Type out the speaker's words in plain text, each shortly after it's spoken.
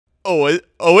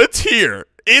It's here.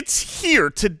 It's here.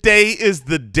 Today is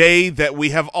the day that we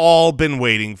have all been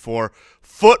waiting for.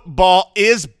 Football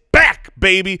is back,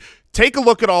 baby. Take a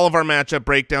look at all of our matchup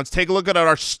breakdowns. Take a look at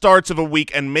our starts of a week,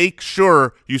 and make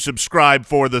sure you subscribe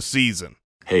for the season.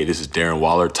 Hey, this is Darren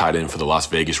Waller, tight end for the Las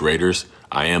Vegas Raiders.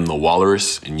 I am the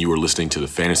Walrus, and you are listening to the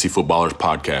Fantasy Footballers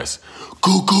Podcast.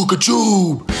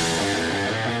 Coo-coo-ca-choo!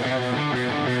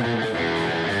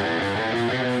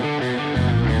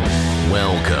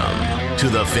 Welcome to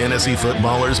the Fantasy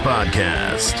Footballers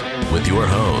Podcast with your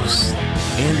hosts,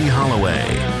 Andy Holloway,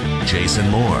 Jason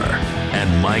Moore,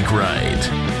 and Mike Wright.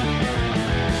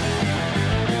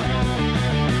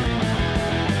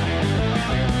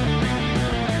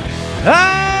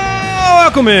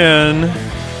 Welcome in.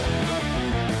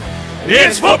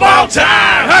 It's football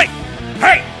time! Hey!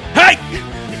 Hey! Hey!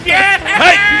 Yeah!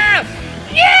 Hey!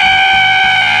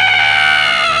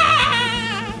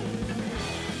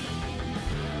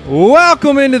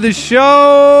 Welcome into the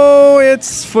show.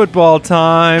 It's football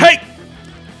time. Hey!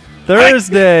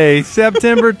 Thursday,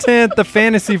 September 10th, the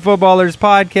Fantasy Footballers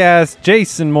Podcast.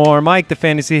 Jason Moore, Mike the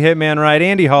Fantasy Hitman Wright,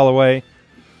 Andy Holloway,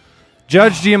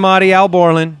 Judge Giamatti, Al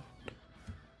Borland.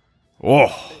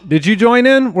 Oh. Did you join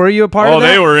in? Were you a part of that?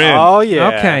 Oh, they were in. Oh,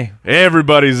 yeah. Okay.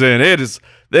 Everybody's in.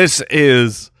 This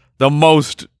is the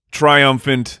most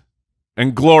triumphant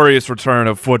and glorious return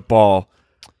of football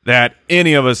that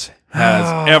any of us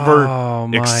has ever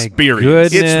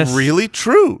experienced. Goodness. It's really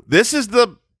true. This is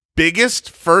the biggest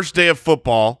first day of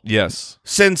football Yes.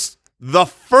 since the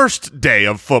first day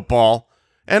of football.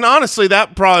 And honestly,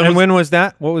 that probably And was, when was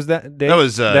that? What was that date? that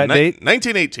was that date?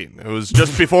 1918. It was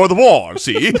just before the war,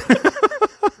 see?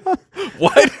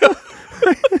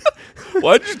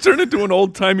 Why'd you turn into an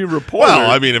old-timey reporter?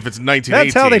 Well, I mean, if it's 1918.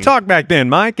 That's how they talked back then,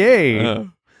 Mike. Hey.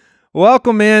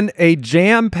 Welcome in a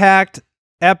jam-packed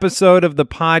episode of the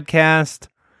podcast.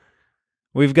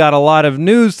 We've got a lot of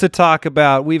news to talk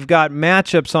about. We've got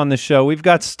matchups on the show. We've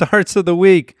got starts of the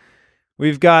week.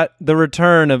 We've got the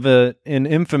return of an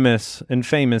infamous and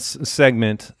famous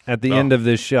segment at the end of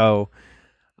this show.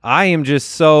 I am just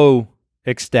so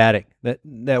ecstatic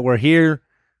that we're here,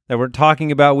 that we're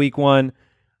talking about week one.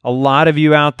 A lot of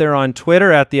you out there on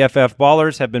Twitter at the FF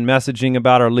Ballers have been messaging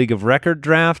about our League of Record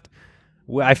draft.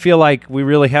 I feel like we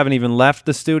really haven't even left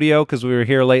the studio because we were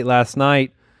here late last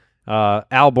night.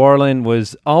 Al Borland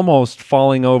was almost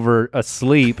falling over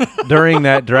asleep during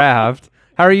that draft.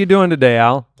 How are you doing today,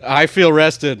 Al? I feel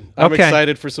rested. I'm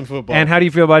excited for some football. And how do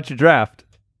you feel about your draft?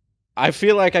 I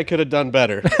feel like I could have done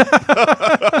better.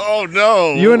 Oh,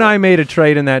 no. You and I made a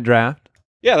trade in that draft.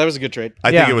 Yeah, that was a good trade.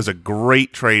 I think it was a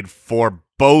great trade for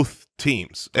both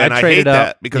teams. And I hate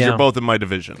that because you're both in my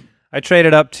division. I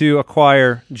traded up to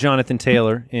acquire Jonathan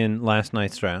Taylor in last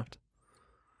night's draft.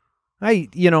 I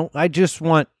just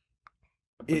want –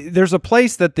 there's a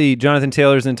place that the Jonathan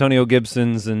Taylors, Antonio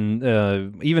Gibsons,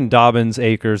 and even Dobbins,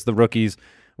 Akers, the rookies,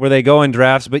 where they go in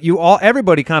drafts, but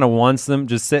everybody kind of wants them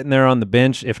just sitting there on the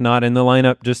bench, if not in the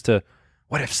lineup, just to –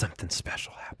 what if something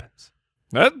special happens?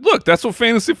 Look, that's what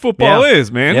fantasy football is,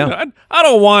 man. Yeah. I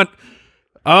don't want –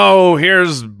 oh,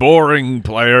 here's boring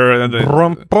player.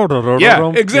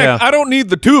 Yeah, exactly. Yeah. I don't need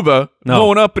the tuba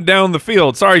going up and down the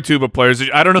field. Sorry, tuba players.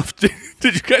 I don't know if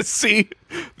did you guys see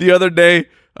the other day?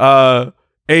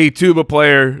 A tuba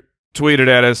player tweeted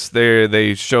at us.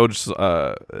 They showed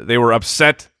they were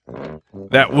upset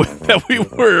that we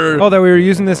were that we were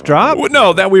using this drop.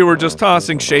 No, that we were just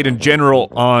tossing shade in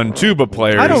general on tuba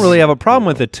players. I don't really have a problem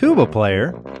with a tuba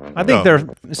player. I think they're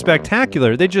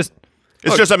spectacular. They just.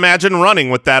 It's just imagine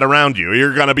running with that around you.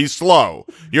 You're going to be slow.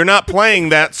 You're not playing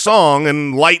that song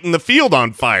and lighting the field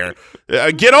on fire.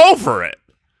 Get over it.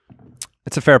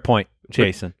 It's a fair point,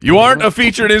 Jason. You aren't a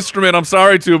featured instrument. I'm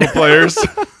sorry, tuba players.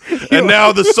 And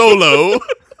now the solo.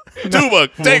 Tuba,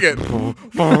 take it.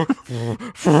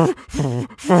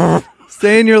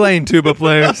 Stay in your lane, tuba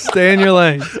players. Stay in your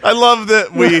lane. I love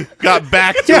that we got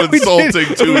back to insulting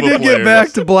tuba players. We did get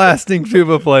back to blasting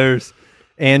tuba players.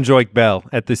 And Joik Bell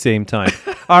at the same time.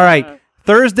 All right,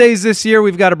 Thursdays this year,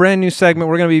 we've got a brand new segment.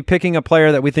 We're going to be picking a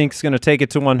player that we think is going to take it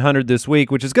to 100 this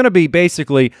week, which is going to be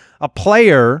basically a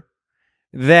player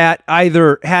that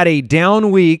either had a down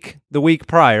week the week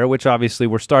prior, which obviously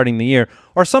we're starting the year,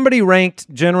 or somebody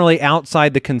ranked generally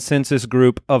outside the consensus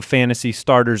group of fantasy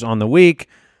starters on the week.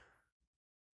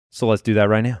 So let's do that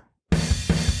right now.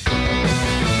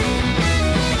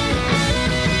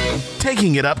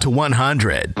 Taking it up to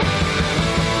 100.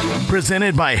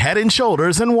 Presented by Head &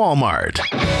 Shoulders and Walmart.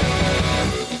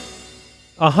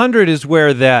 100 is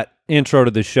where that intro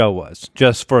to the show was,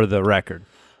 just for the record.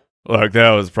 Like,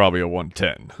 that was probably a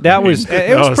 110. That was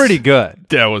it was pretty good.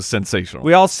 That was sensational.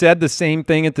 We all said the same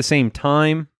thing at the same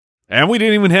time. And we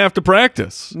didn't even have to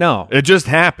practice. No. It just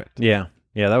happened. Yeah.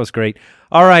 Yeah, that was great.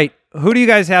 All right. Who do you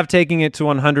guys have taking it to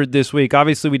 100 this week?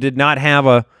 Obviously, we did not have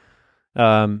a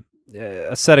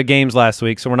set of games last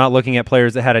week, so we're not looking at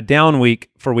players that had a down week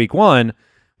for week 1,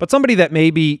 but somebody that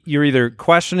maybe you're either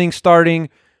questioning starting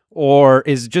or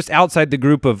is just outside the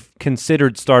group of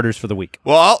considered starters for the week.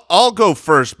 Well, I'll go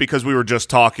first because we were just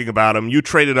talking about him. You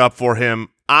traded up for him.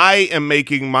 I am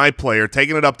making my player,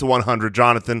 taking it up to 100,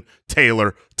 Jonathan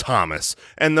Taylor Thomas.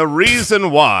 And the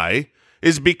reason why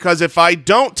is because if I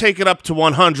don't take it up to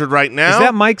 100 right now. Is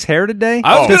that Mike's hair today?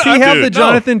 Oh, does he have the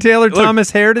Jonathan Taylor Thomas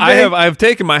hair today? I've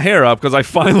taken my hair up because I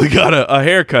finally got a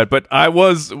haircut. But I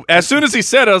was, as soon as he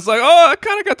said it, I was like, oh, I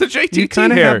kind of got the JTT You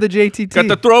kind of hair. have the JTT. Got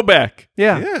the throwback.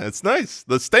 Yeah. Yeah, it's nice.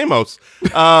 The Stamos.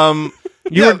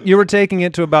 You were taking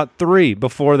it to about 3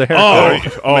 before the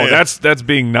haircut. Oh, that's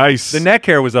being nice. The neck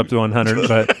hair was up to 100,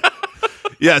 but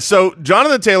yeah, so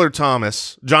Jonathan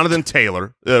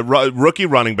Taylor, rookie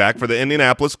running back for the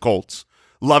Indianapolis Colts,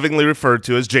 lovingly referred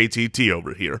to as JTT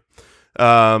over here,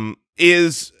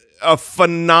 is a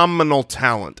phenomenal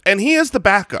talent, and he is the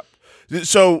backup.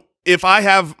 So if I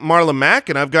have Marlon Mack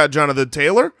and I've got Jonathan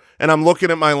Taylor and I'm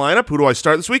looking at my lineup, who do I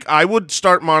start this week? I would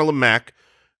start Marlon Mack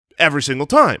every single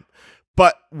time.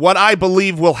 But what I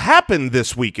believe will happen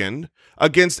this weekend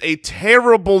against a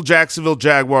terrible Jacksonville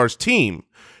Jaguars team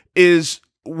is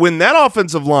when that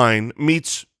offensive line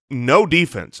meets no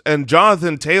defense and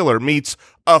Jonathan Taylor meets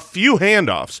a few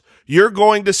handoffs, you're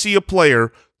going to see a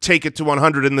player take it to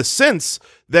 100 in the sense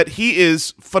that he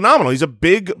is phenomenal. He's a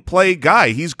big play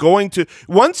guy. He's going to –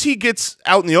 once he gets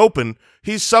out in the open,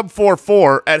 he's sub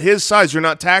 4.4 at his size. You're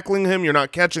not tackling him. You're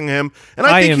not catching him. And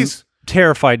I think he's –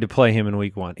 terrified to play him in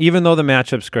week 1, even though the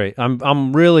matchup's great.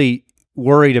 I'm really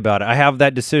worried about it. I have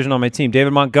that decision on my team.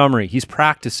 David Montgomery, he's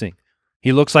practicing.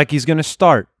 He looks like he's going to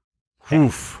start.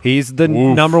 Oof. He's the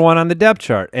number 1 on the depth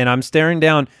chart, and I'm staring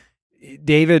down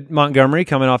David Montgomery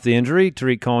coming off the injury,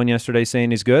 Tariq Cohen yesterday saying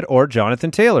he's good, or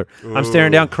Jonathan Taylor. Ooh. I'm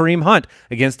staring down Kareem Hunt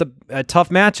against a tough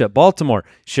matchup, Baltimore,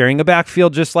 sharing a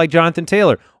backfield just like Jonathan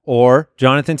Taylor, or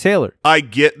Jonathan Taylor. I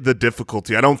get the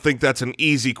difficulty. I don't think that's an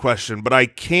easy question, but I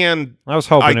was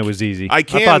hoping it was easy. I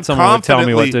thought someone would tell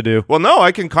me what to do. Well, no,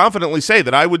 I can confidently say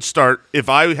that I would start, if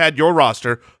I had your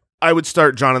roster, I would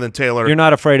start Jonathan Taylor. You're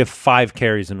not afraid of 5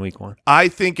 carries in week 1? I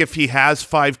think if he has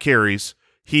 5 carries,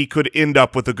 he could end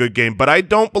up with a good game. But I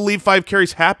don't believe 5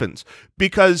 carries happens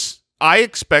because I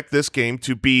expect this game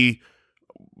to be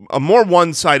a more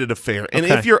one-sided affair. And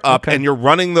if you're up and you're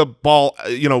running the ball,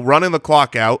 running the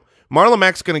clock out, Marlon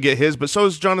Mack's going to get his, but so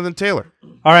is Jonathan Taylor.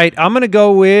 All right, I'm going to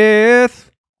go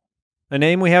with a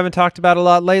name we haven't talked about a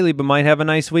lot lately, but might have a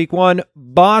nice week 1,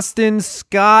 Boston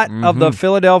Scott of the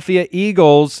Philadelphia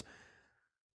Eagles.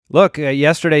 Look,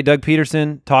 yesterday, Doug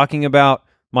Peterson talking about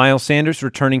Miles Sanders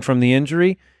returning from the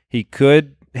injury. He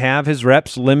could have his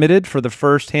reps limited for the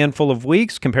first handful of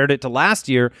weeks, compared it to last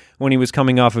year when he was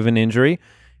coming off of an injury.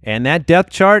 And that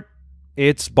depth chart,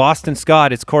 it's Boston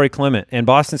Scott, it's Corey Clement. And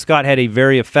Boston Scott had a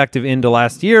very effective end to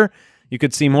last year. You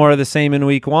could see more of the same in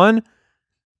week 1.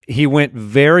 He went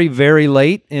very, very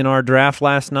late in our draft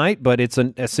last night, but it's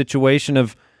a situation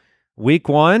of week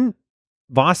 1,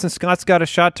 Boston Scott's got a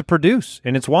shot to produce,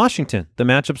 and it's Washington. The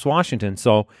matchup's Washington.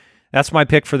 So that's my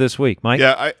pick for this week, Mike.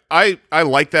 Yeah, I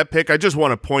like that pick. I just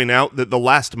want to point out that the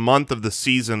last month of the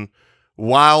season,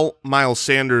 while Miles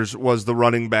Sanders was the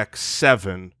running back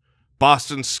 7,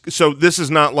 so this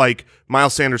is not like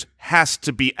Miles Sanders has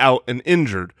to be out and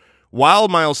injured. While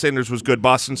Miles Sanders was good,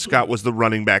 Boston Scott was the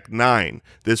running back 9.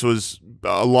 This was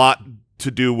a lot to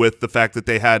do with the fact that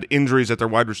they had injuries at their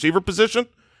wide receiver position.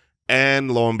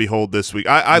 And lo and behold, this week,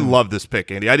 I love this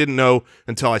pick, Andy. I didn't know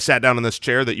until I sat down in this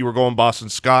chair that you were going Boston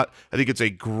Scott. I think it's a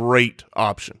great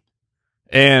option.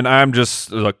 And I'm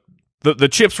just, look, the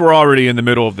chips were already in the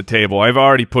middle of the table. I've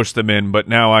already pushed them in, but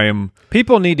now I am.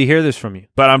 People need to hear this from you.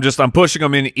 But I'm pushing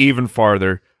them in even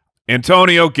farther.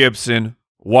 Antonio Gibson,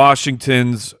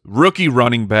 Washington's rookie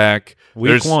running back.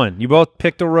 Week 1. You both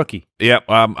picked a rookie. Yep,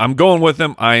 I'm going with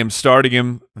him. I am starting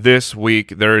him this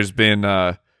week. There has been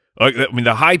the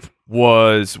hype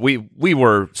was we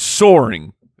were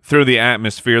soaring through the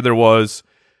atmosphere. There was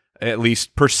at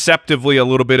least perceptively a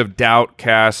little bit of doubt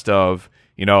cast of,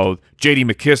 J.D.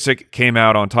 McKissick came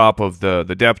out on top of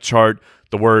the depth chart.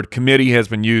 The word committee has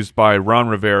been used by Ron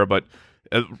Rivera, but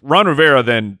Ron Rivera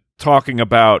then talking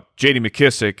about J.D.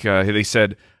 McKissick, they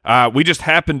said, we just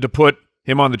happened to put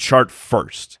him on the chart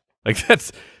first. Like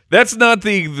that's not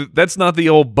the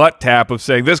old butt tap of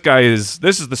saying this is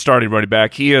the starting running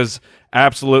back. He is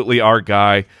absolutely our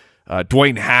guy.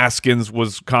 Dwayne Haskins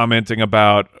was commenting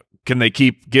about, can they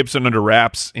keep Gibson under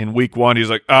wraps in week 1? He's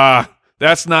like,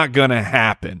 that's not going to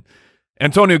happen.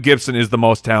 Antonio Gibson is the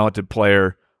most talented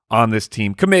player on this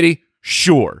team. Committee,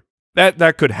 sure.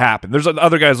 That could happen. There's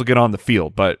other guys will get on the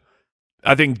field, but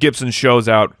I think Gibson shows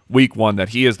out week 1 that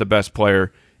he is the best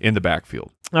player in the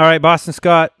backfield. All right, Boston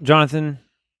Scott, Jonathan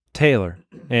Taylor,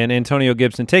 and Antonio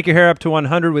Gibson. Take your hair up to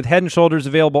 100 with Head & Shoulders,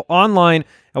 available online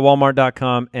at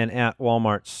Walmart.com and at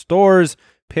Walmart stores.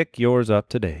 Pick yours up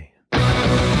today.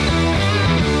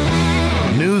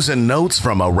 News and notes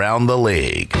from around the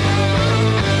league.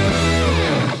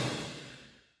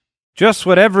 Just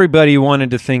what everybody wanted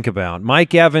to think about.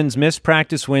 Mike Evans missed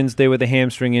practice Wednesday with a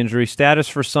hamstring injury. Status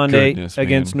for Sunday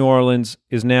against New Orleans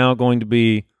is now going to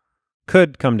be,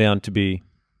 could come down to be,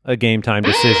 a game-time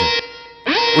decision.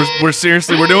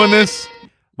 We're doing this?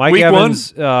 Mike Week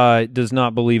Evans does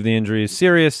not believe the injury is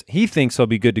serious. He thinks he'll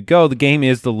be good to go. The game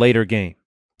is the later game.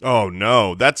 Oh,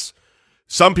 no.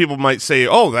 Some people might say,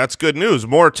 oh, that's good news.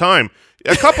 More time.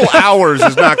 A couple hours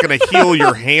is not going to heal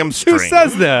your hamstring. Who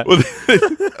says that?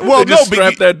 Well, no,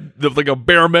 strap that like a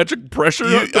barometric pressure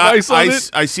device on it.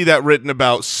 I see that written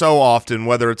about so often,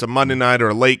 whether it's a Monday night or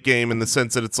a late game, in the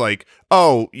sense that it's like,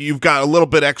 oh, you've got a little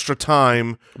bit extra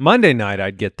time. Monday night,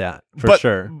 I'd get that for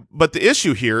sure. But the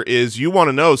issue here is you want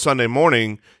to know Sunday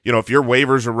morning, if your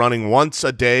waivers are running once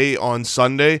a day on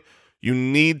Sunday, you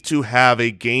need to have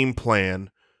a game plan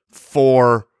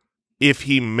for if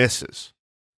he misses.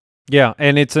 Yeah,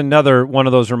 and it's another one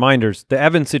of those reminders. The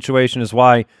Evans situation is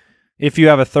why if you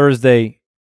have a Thursday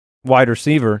wide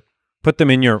receiver, put them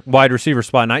in your wide receiver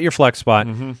spot, not your flex spot,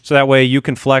 so that way you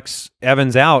can flex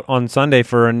Evans out on Sunday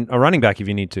for a running back if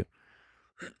you need to.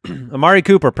 Amari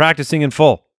Cooper practicing in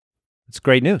full. It's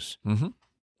great news.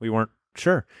 We weren't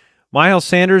sure. Miles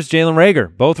Sanders, Jalen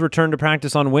Reagor, both returned to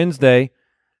practice on Wednesday.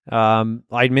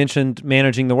 I mentioned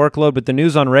managing the workload, but the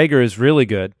news on Reagor is really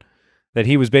good, that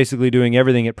he was basically doing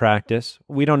everything at practice.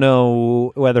 We don't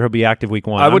know whether he'll be active week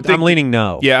 1. I'm leaning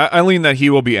no. Yeah, I lean that he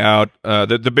will be out.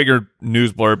 The bigger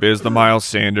news blurb is the Miles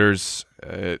Sanders.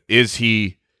 Is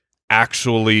he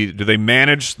actually – do they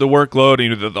manage the workload?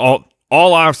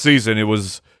 All offseason, it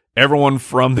was everyone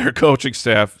from their coaching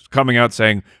staff coming out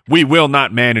saying, we will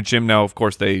not manage him. Now, of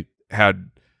course, he's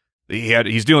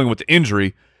dealing with the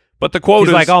injury. But the quote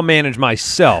He's like, I'll manage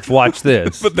myself. Watch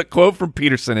this. But the quote from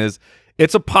Peterson is,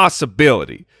 it's a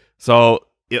possibility. So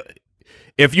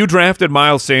if you drafted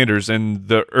Miles Sanders in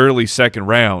the early second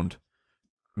round,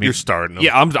 you're starting him.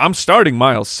 Yeah, I'm starting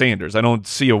Miles Sanders. I don't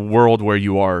see a world where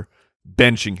you are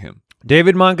benching him.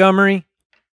 David Montgomery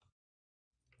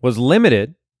was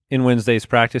limited in Wednesday's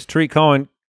practice. Tariq Cohen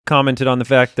commented on the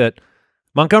fact that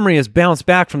Montgomery has bounced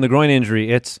back from the groin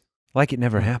injury. It's like it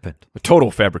never happened. A total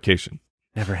fabrication.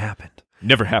 Never happened.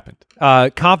 Never happened.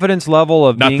 Confidence level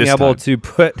of being able to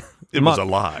put it was a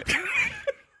lie.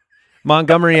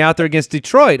 Montgomery out there against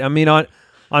Detroit. I mean,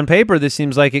 on paper, this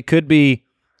seems like it could be,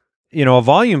 a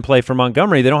volume play for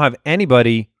Montgomery. They don't have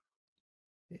anybody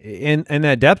in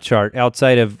that depth chart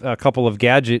outside of a couple of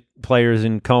gadget players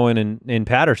in Cohen and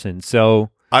Patterson. So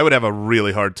I would have a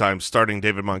really hard time starting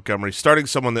David Montgomery, starting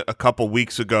someone that a couple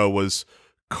weeks ago was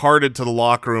carted to the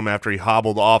locker room after he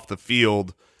hobbled off the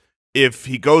field. If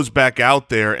he goes back out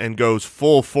there and goes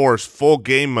full force, full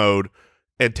game mode,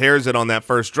 and tears it on that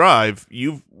first drive,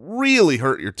 you've really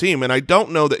hurt your team. And I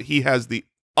don't know that he has the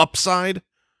upside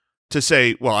to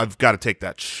say, well, I've got to take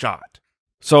that shot.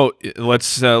 So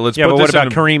let's yeah, put but what this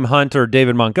about Kareem Hunt or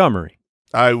David Montgomery?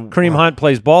 Kareem Hunt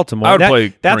plays Baltimore. I would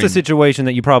play that's Kareem. a situation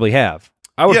that you probably have.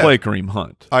 I would play Kareem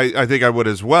Hunt. I think I would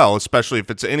as well, especially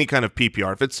if it's any kind of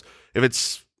PPR. If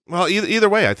it's well, either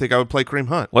way, I think I would play Kareem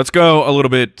Hunt. Let's go a little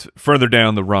bit further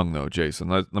down the rung, though, Jason.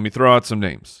 Let me throw out some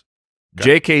names. Okay.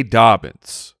 J.K.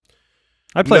 Dobbins.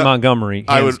 I'd play Montgomery,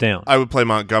 hands down. I would play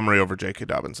Montgomery over J.K.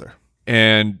 Dobbins there.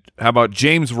 And how about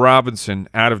James Robinson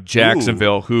out of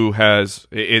Jacksonville, who has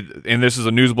and this is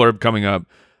a news blurb coming up,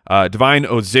 Divine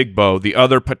Ozigbo, the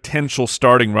other potential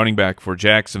starting running back for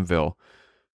Jacksonville,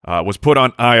 was put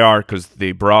on IR because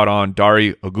they brought on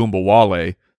Dari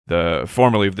Ogunbowale,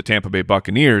 formerly of the Tampa Bay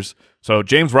Buccaneers. So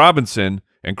James Robinson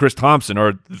and Chris Thompson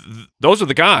those are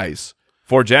the guys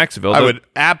for Jacksonville. I would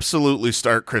absolutely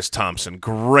start Chris Thompson.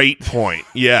 Great point.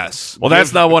 Yes. Well,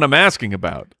 that's not what I'm asking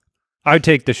about. I'd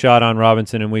take the shot on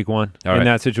Robinson in week 1 in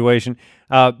that situation.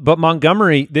 But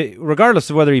Montgomery, regardless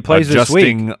of whether he plays this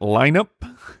week, lineup,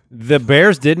 the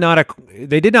Bears did not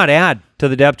add to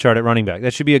the depth chart at running back.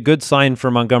 That should be a good sign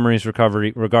for Montgomery's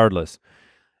recovery regardless.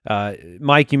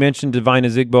 Mike, you mentioned Divine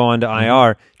Ozigbo onto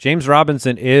IR. James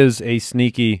Robinson is a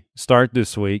sneaky start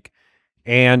this week.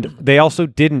 And they also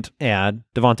didn't add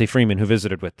Devontae Freeman, who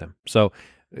visited with them. So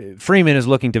Freeman is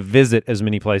looking to visit as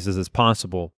many places as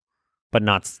possible, but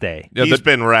not stay. Yeah, he's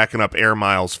been racking up air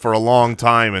miles for a long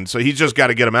time, and so he's just got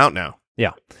to get him out now.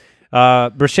 Yeah.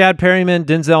 Brashad Perryman,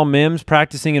 Denzel Mims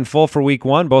practicing in full for week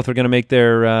 1. Both are going to make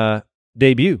their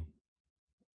debut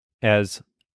as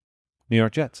New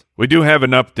York Jets. We do have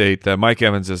an update that Mike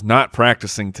Evans is not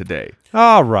practicing today.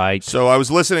 All right. So I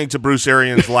was listening to Bruce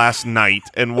Arians last night,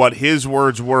 and what his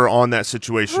words were on that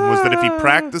situation was that if he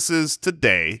practices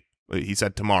today, he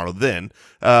said tomorrow then,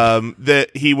 that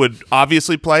he would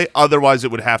obviously play. Otherwise,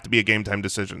 it would have to be a game-time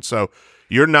decision. So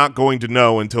you're not going to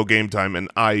know until game time, and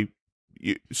I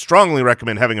strongly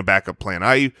recommend having a backup plan.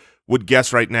 I would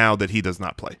guess right now that he does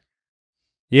not play.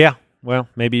 Yeah. Well,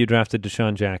 maybe you drafted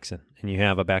Deshaun Jackson, and you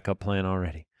have a backup plan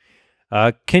already.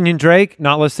 Kenyon Drake,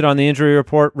 not listed on the injury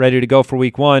report, ready to go for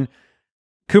week 1.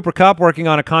 Cooper Kupp working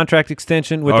on a contract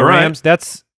extension with the Rams.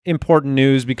 That's important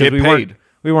news because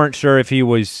we weren't sure if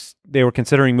they were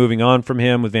considering moving on from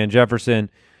him with Van Jefferson.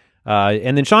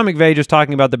 And then Sean McVay just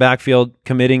talking about the backfield,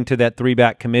 committing to that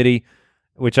 3-back committee,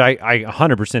 which I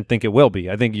 100% think it will be.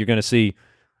 I think you're going to see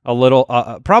a little,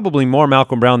 probably more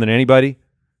Malcolm Brown than anybody.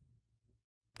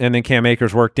 And then Cam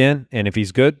Akers worked in, and if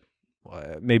he's good,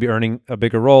 maybe earning a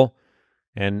bigger role.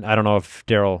 And I don't know if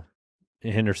Darrell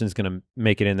Henderson's going to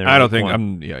make it in there. I don't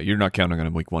think you're not counting on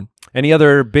him week 1. Any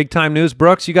other big-time news?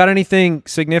 Brooks, you got anything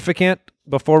significant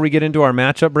before we get into our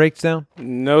matchup breakdown?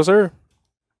 No, sir.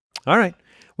 All right.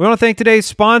 We want to thank today's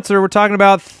sponsor. We're talking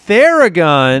about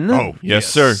Theragun. Oh, yes,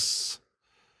 sir.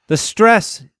 The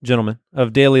stress, gentlemen,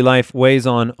 of daily life weighs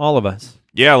on all of us.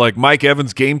 Yeah, like Mike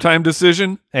Evans' game time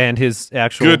decision. And his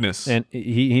actual... Goodness. And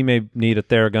he may need a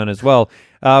Theragun as well.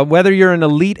 Whether you're an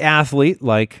elite athlete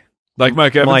like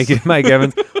Mike Evans. Mike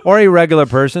Evans, or a regular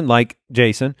person like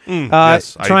Jason,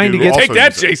 yes, trying to get... Take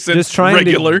that, Jason. Just trying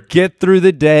to get through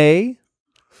the day.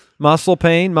 Muscle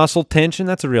pain, muscle tension,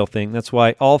 that's a real thing. That's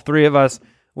why all three of us,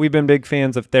 we've been big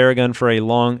fans of Theragun for a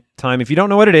long time. If you don't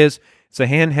know what it is, it's a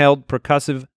handheld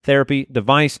percussive therapy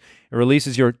device. It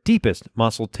releases your deepest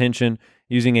muscle tension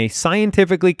using a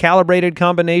scientifically calibrated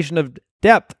combination of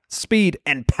depth, speed,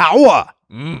 and power.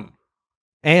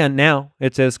 And now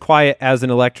it's as quiet as an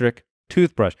electric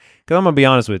toothbrush. Because I'm going to be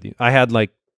honest with you. I had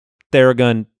like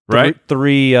Theragun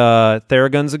three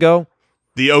Theraguns ago.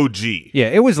 The OG. Yeah,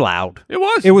 it was loud. It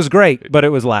was. It was great, but it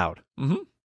was loud.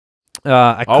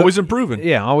 Always improving.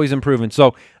 Yeah, always improving.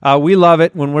 So we love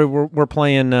it when we're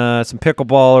playing some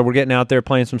pickleball or we're getting out there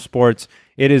playing some sports.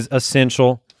 It is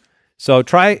essential. So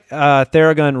try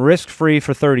Theragun risk-free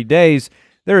for 30 days.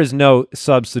 There is no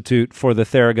substitute for the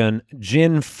Theragun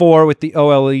Gen 4 with the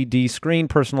OLED screen,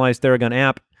 personalized Theragun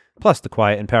app, plus the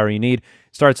quiet and power you need.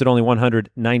 Starts at only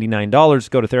 $199.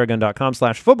 Go to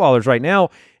Theragun.com/footballers right now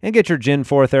and get your Gen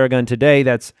 4 Theragun today.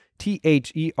 That's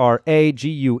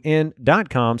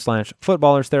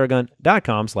THERAGUN.com/footballers,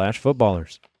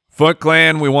 Theragun.com/footballers. Foot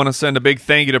Clan, we want to send a big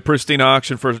thank you to Pristine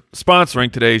Auction for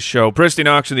sponsoring today's show. Pristine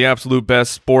Auction, the absolute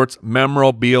best sports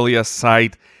memorabilia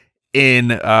site in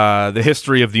the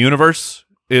history of the universe,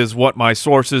 is what my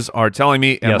sources are telling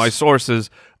me, and my sources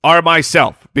are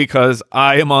myself, because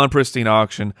I am on Pristine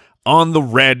Auction, on the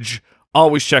reg,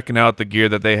 always checking out the gear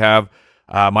that they have.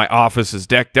 My office is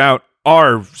decked out.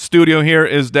 Our studio here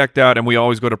is decked out, and we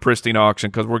always go to Pristine Auction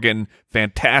because we're getting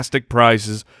fantastic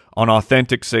prices on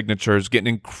authentic signatures, getting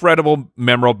incredible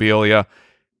memorabilia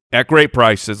at great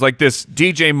prices. Like this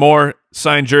DJ Moore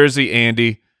signed jersey,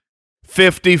 Andy,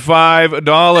 $55.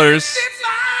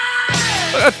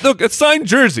 Look, it's signed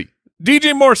jersey.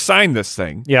 DJ Moore signed this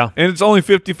thing. Yeah. And it's only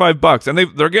 $55. And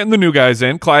they're getting the new guys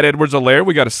in. Clyde Edwards-Helaire,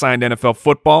 we got a signed NFL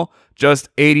football, just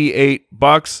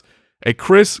 $88. A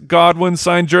Chris Godwin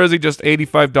signed jersey, just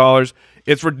 $85.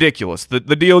 It's ridiculous. The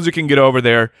deals you can get over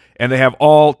there, and they have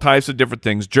all types of different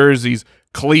things: jerseys,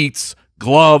 cleats,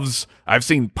 gloves. I've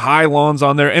seen pylons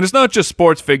on there, and it's not just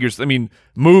sports figures. I mean,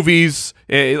 movies,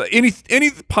 any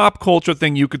pop culture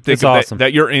thing you could think of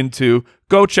that you're into.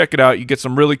 Go check it out. You get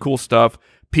some really cool stuff.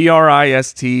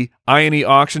 PRISTINE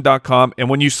auction.com, and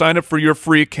when you sign up for your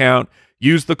free account,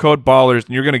 use the code BALLERS,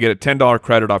 and you're going to get a $10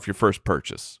 credit off your first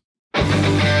purchase.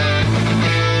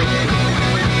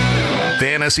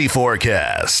 Fantasy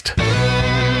Forecast.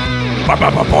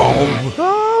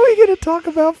 Oh, we get to talk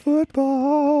about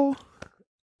football.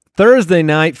 Thursday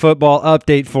night football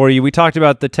update for you. We talked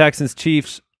about the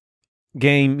Texans-Chiefs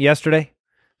game yesterday.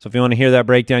 So if you want to hear that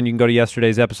breakdown, you can go to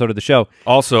yesterday's episode of the show.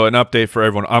 Also, an update for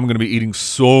everyone. I'm going to be eating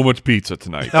so much pizza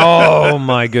tonight. Oh,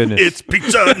 my goodness. It's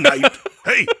pizza night.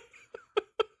 Hey.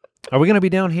 Are we going to be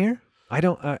down here? I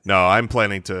don't. No, I'm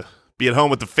planning to be at home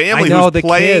with the family. I know, who's the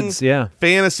playing kids, yeah.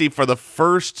 fantasy for the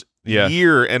first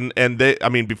year, and they, I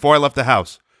mean, before I left the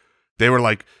house, they were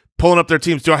like pulling up their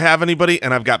teams. Do I have anybody?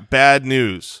 And I've got bad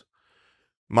news.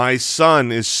 My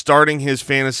son is starting his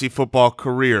fantasy football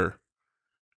career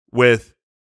with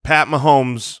Pat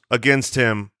Mahomes against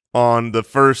him on the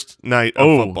first night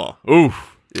of football.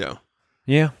 Oof. Yeah.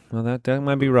 Yeah, well, that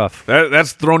might be rough.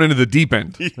 That's thrown into the deep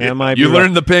end. That might be You rough.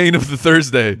 learn the pain of the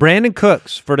Thursday. Brandon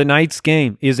Cooks for tonight's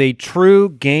game is a true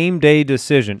game day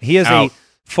decision. He is Out. a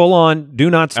full-on do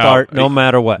not start no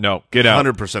matter what. No, get out.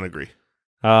 100% agree.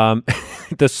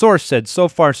 The source said, so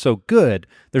far so good.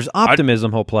 There's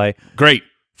optimism he'll play. Great.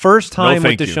 First time with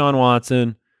thank you. Deshaun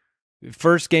Watson.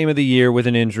 First game of the year with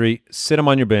an injury. Sit him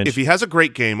on your bench. If he has a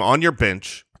great game on your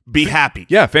bench, be happy.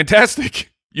 Yeah, fantastic.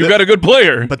 You got a good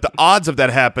player. But the odds of that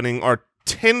happening are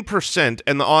 10%,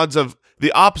 and the odds of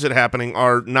the opposite happening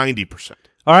are 90%.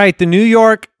 All right, the New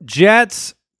York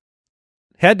Jets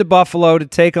head to Buffalo to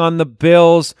take on the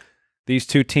Bills. These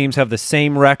two teams have the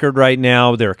same record right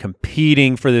now. They're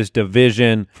competing for this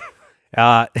division.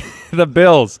 The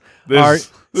Bills are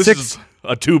This is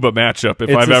a tuba matchup if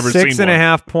it's I've a ever seen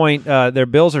 6.5 point. Their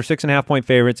Bills are 6.5 point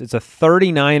favorites. It's a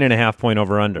 39.5 point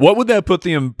over under. What would that put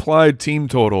the implied team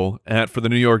total at for the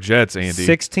New York Jets, Andy?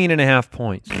 16.5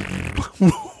 points.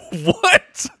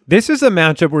 What? This is a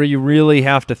matchup where you really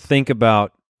have to think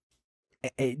about,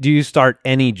 do you start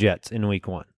any Jets in week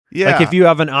one? Yeah. Like if you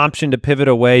have an option to pivot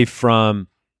away from,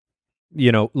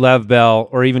 Lev Bell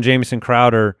or even Jamison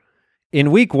Crowder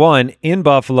in week one in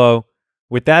Buffalo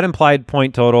with that implied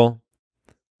point total,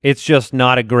 it's just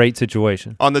not a great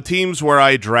situation. On the teams where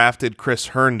I drafted Chris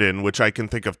Herndon, which I can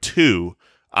think of two,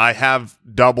 I have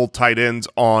double tight ends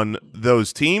on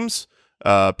those teams.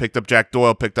 Picked up Jack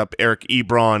Doyle, picked up Eric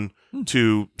Ebron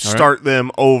to start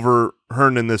them over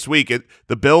Herndon this week.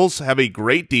 The Bills have a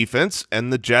great defense,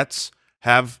 and the Jets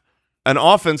have an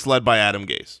offense led by Adam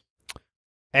Gase.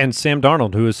 And Sam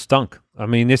Darnold, who has stunk. I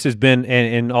mean, this has been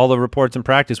in all the reports in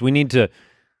practice. We need to –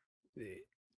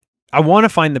 I want to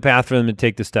find the path for them to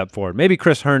take the step forward. Maybe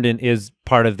Chris Herndon is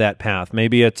part of that path.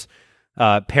 Maybe it's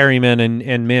Perryman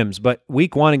and Mims. But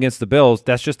week one against the Bills,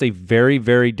 that's just a very,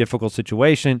 very difficult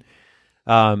situation.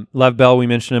 Lev Bell, we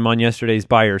mentioned him on yesterday's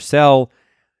buy or sell.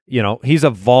 He's a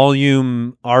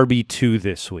volume RB2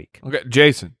 this week. Okay,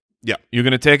 Jason. Yeah. You're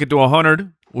going to take it to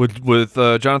 100 with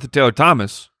Jonathan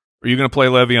Taylor-Thomas, or are you going to play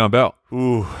Le'Veon Bell?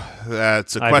 Ooh,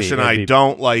 that's a question I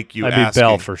don't like you I'd asking. be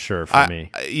Bell for sure for me.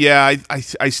 Yeah,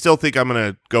 I still think I'm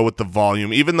going to go with the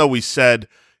volume, even though we said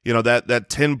that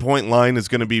 10-point line is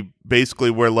going to be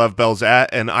basically where Lev Bell's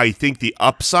at, and I think the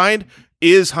upside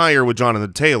is higher with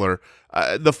Jonathan Taylor.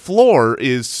 The floor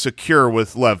is secure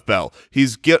with Lev Bell.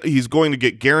 He's going to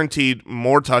get guaranteed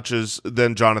more touches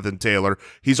than Jonathan Taylor.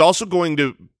 He's also going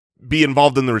to be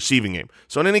involved in the receiving game.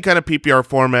 So in any kind of PPR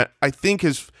format, I think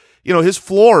his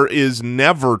floor is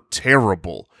never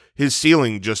terrible. His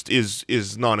ceiling just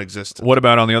is non-existent. What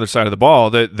about on the other side of the ball,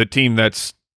 the team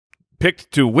that's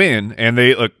picked to win, and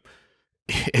they look?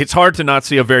 It's hard to not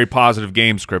see a very positive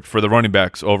game script for the running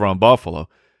backs over on Buffalo.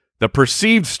 The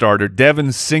perceived starter,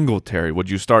 Devin Singletary. Would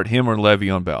you start him or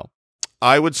Le'Veon Bell?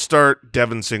 I would start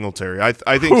Devin Singletary. I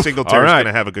think Singletary's going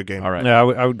to have a good game. All right. Yeah,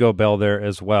 I would go Bell there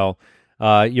as well.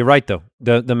 You're right, though.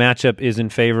 The matchup is in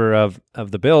favor of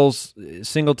the Bills.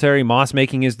 Singletary, Moss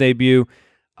making his debut.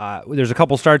 There's a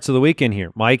couple starts of the weekend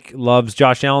here. Mike loves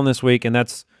Josh Allen this week, and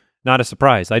that's not a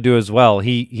surprise. I do as well.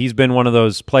 He's been one of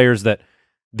those players that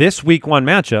this week one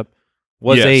matchup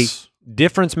was a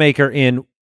difference maker in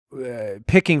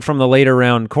picking from the later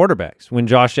round quarterbacks. When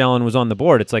Josh Allen was on the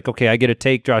board, it's like, okay, I get to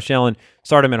take Josh Allen,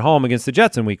 start him at home against the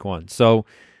Jets in week one. So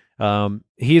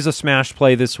he's a smash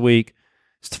play this week.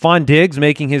 Stephon Diggs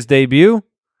making his debut,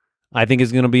 I think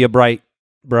is going to be a bright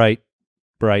day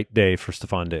for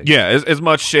Stephon Diggs. Yeah, as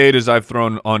much shade as I've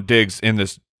thrown on Diggs in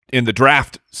the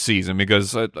draft season,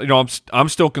 because I'm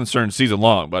still concerned season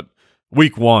long, but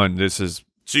week one, this is.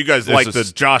 So you guys like the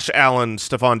Josh Allen,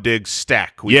 Stephon Diggs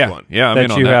stack week one? Yeah, I'm that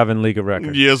in on you that. have in League of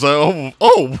Record. Yes.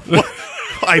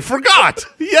 I forgot.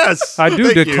 Yes, I do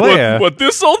Thank you. declare. What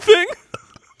this old thing?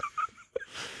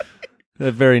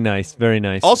 Very nice, very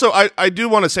nice. Also, I do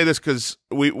want to say this because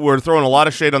we're throwing a lot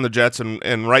of shade on the Jets,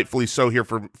 and rightfully so here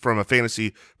from a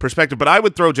fantasy perspective. But I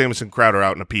would throw Jamison Crowder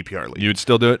out in a PPR league. You'd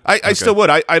still do it? I still would.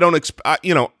 I don't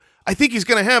I think he's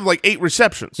going to have like 8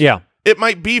 receptions. Yeah, it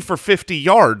might be for 50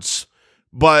 yards,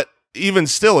 but even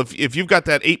still, if you've got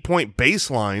that 8-point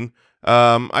baseline,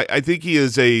 I think he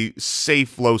is a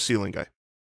safe low ceiling guy.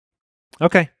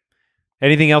 Okay.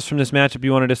 Anything else from this matchup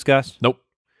you want to discuss? Nope.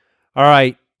 All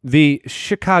right. The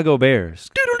Chicago Bears.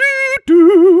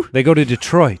 They go to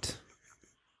Detroit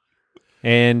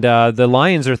And the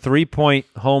Lions are 3-point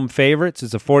home favorites.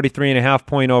 It's a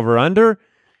 43.5-point over-under.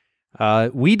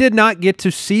 We did not get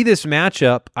to see this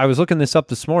matchup. I was looking this up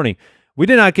this morning. We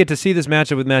did not get to see this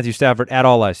matchup with Matthew Stafford at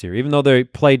all last year. Even though they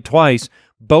played twice,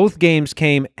 both games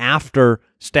came after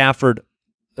Stafford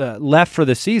left for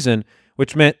the season,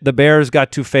 which meant the Bears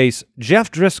got to face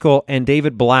Jeff Driscoll and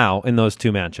David Blau in those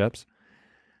two matchups.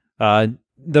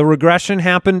 The regression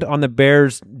happened on the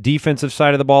Bears' defensive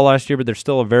side of the ball last year, but they're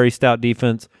still a very stout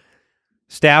defense.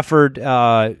 Stafford,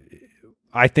 I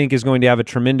think, is going to have a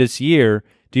tremendous year.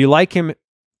 Do you like him?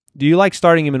 Do you like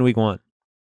starting him in week 1?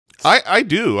 I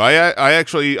do. I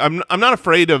actually I'm not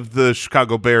afraid of the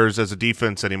Chicago Bears as a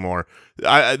defense anymore.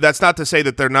 That's not to say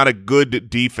that they're not a good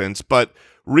defense, but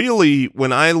really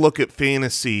when I look at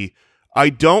fantasy, I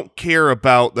don't care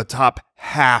about the top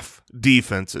half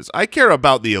defenses. I care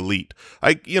about the elite.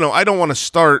 I don't want to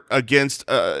start against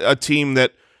a team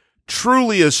that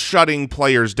truly is shutting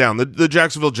players down. The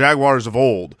Jacksonville Jaguars of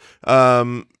old.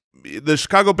 The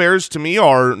Chicago Bears to me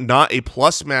are not a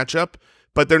plus matchup,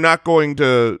 but they're not going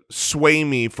to sway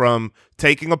me from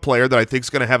taking a player that I think is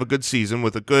going to have a good season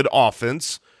with a good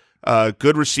offense,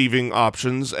 good receiving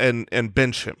options, and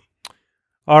bench him.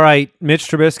 All right, Mitch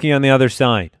Trubisky on the other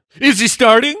side. Is he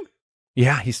starting?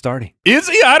 Yeah, he's starting. Is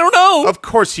he? I don't know. Of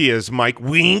course he is, Mike.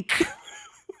 Wink.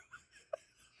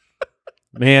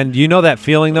 Man, you know that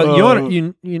feeling though.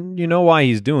 You know why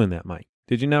he's doing that, Mike?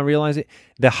 Did you not realize it?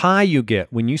 The high you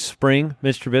get when you spring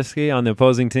Mitch Trubisky on the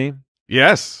opposing team.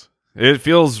 Yes. It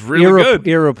feels really good.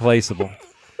 Irreplaceable.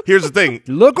 Here's the thing.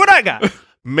 Look what I got.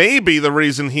 Maybe the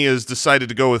reason he has decided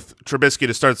to go with Trubisky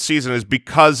to start the season is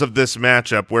because of this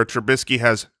matchup where Trubisky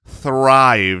has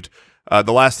thrived.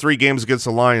 The last 3 games against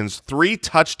the Lions, 3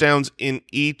 touchdowns in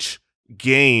each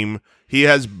game. He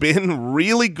has been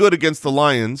really good against the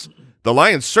Lions. The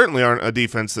Lions certainly aren't a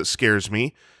defense that scares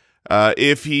me.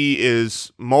 If he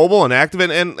is mobile and active,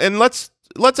 and let's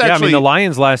actually. Yeah, I mean the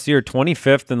Lions last year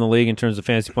 25th in the league in terms of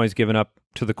fantasy points given up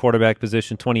to the quarterback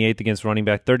position, 28th against running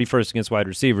back, 31st against wide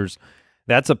receivers.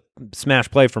 That's a smash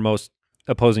play for most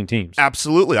opposing teams.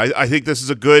 Absolutely, I think this is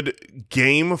a good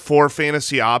game for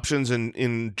fantasy options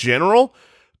in general.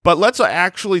 But let's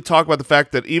actually talk about the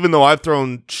fact that even though I've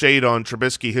thrown shade on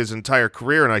Trubisky his entire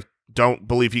career, and I don't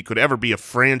believe he could ever be a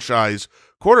franchise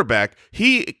quarterback,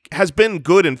 he has been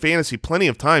good in fantasy plenty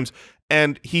of times,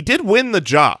 and he did win the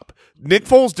job. Nick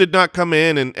Foles did not come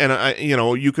in, and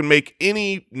you can make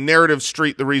any narrative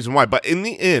street the reason why, but in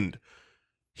the end,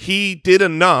 he did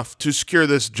enough to secure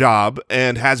this job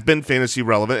and has been fantasy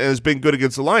relevant and has been good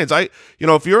against the Lions.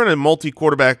 If you're in a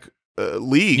multi-quarterback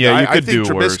league, I think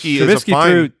Trubisky is a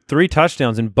fine. Threw 3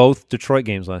 touchdowns in both Detroit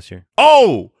games last year.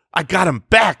 Oh, I got him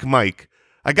back, Mike.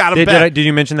 I got him back. Did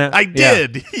you mention that? I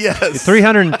did, yes.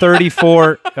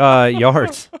 334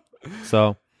 yards.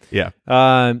 So, yeah.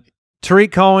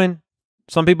 Tariq Cohen,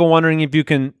 some people wondering if you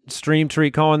can stream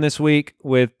Tariq Cohen this week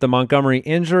with the Montgomery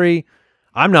injury.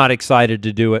 I'm not excited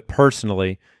to do it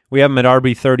personally. We have him at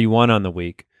RB31 on the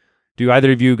week. Do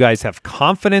either of you guys have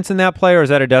confidence in that play, or is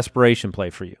that a desperation play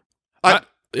for you?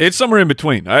 It's somewhere in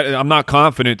between. I'm not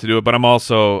confident to do it, but I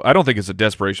don't think it's a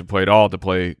desperation play at all to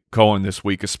play Cohen this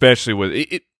week, especially with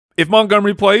it. If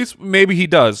Montgomery plays, maybe he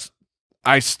does.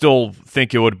 I still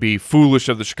think it would be foolish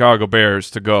of the Chicago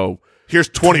Bears to go. Here's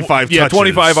 25 touches.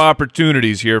 25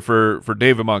 opportunities here for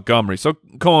David Montgomery. So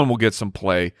Cohen will get some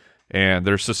play, and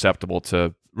they're susceptible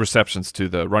to receptions to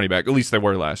the running back. At least they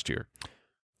were last year.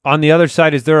 On the other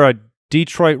side, is there a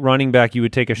Detroit running back you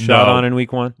would take a shot on in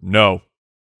week 1? No.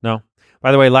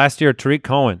 By the way, last year, Tariq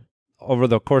Cohen, over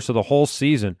the course of the whole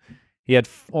season, he had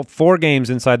 4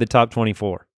 games inside the top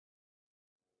 24.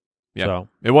 Yeah, so,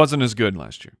 it wasn't as good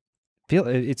last year.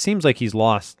 It seems like he's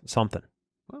lost something.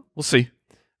 Well, we'll see.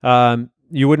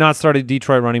 You would not start a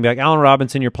Detroit running back. Allen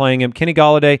Robinson, you're playing him. Kenny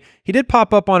Golladay, he did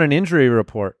pop up on an injury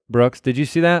report. Brooks, did you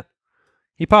see that?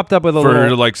 He popped up with a little...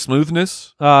 For, like,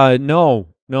 smoothness? No,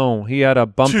 he had a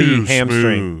bumpy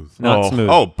hamstring. Not smooth.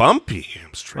 Oh, bumpy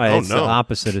hamstring. It's the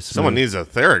opposite of smooth. Someone needs a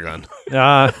Theragun.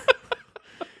 But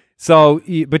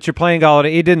you're playing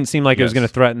Golladay. It didn't seem like it was going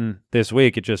to threaten this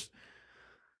week. It just,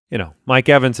 Mike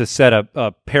Evans has set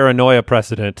a paranoia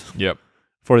precedent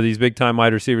for these big-time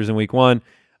wide receivers in week 1.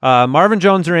 Marvin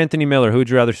Jones or Anthony Miller, who would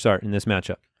you rather start in this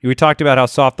matchup? We talked about how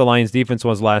soft the Lions' defense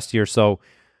was last year, so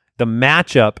the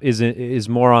matchup is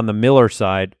more on the Miller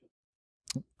side.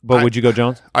 But would you go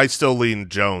Jones? I still lean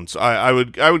Jones. I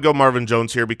would go Marvin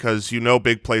Jones here because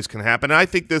big plays can happen. I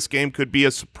think this game could be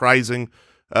a surprising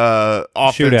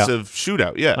offensive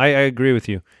shootout. Yeah, I agree with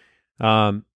you.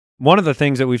 One of the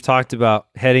things that we've talked about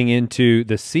heading into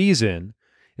the season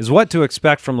is what to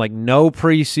expect from no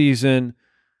preseason,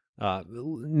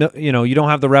 No, you don't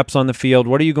have the reps on the field.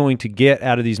 What are you going to get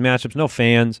out of these matchups? No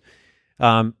fans.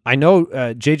 I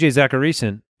know J.J.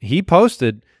 Zacharyson, he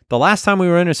posted the last time we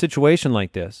were in a situation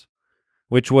like this,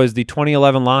 which was the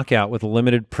 2011 lockout with a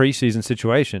limited preseason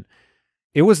situation.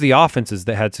 It was the offenses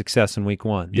that had success in week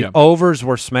 1. The overs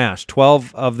were smashed.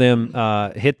 12 of them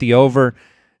hit the over.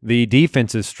 The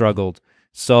defenses struggled.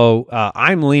 So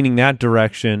I'm leaning that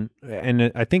direction,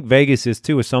 and I think Vegas is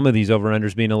too, with some of these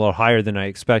over-unders being a little higher than I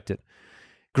expected.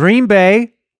 Green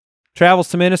Bay travels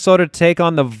to Minnesota to take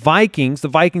on the Vikings. The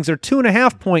Vikings are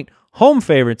 2.5-point home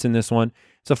favorites in this one.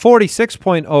 It's a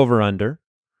 46-point over-under.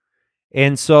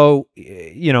 And so,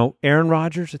 Aaron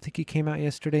Rodgers, I think he came out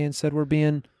yesterday and said we're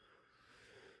being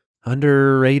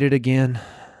underrated again.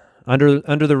 Under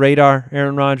the radar,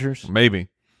 Aaron Rodgers. Maybe.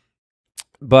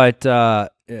 But,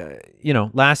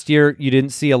 last year you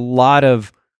didn't see a lot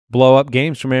of blow-up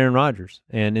games from Aaron Rodgers.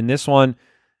 And in this one,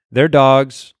 they're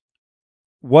dogs.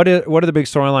 What are the big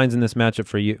storylines in this matchup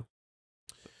for you?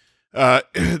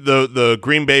 The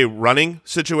Green Bay running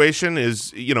situation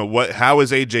is, how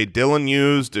is A.J. Dillon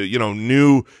used?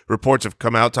 New reports have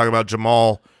come out talking about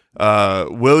Jamal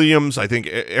Williams. I think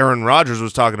Aaron Rodgers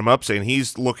was talking him up, saying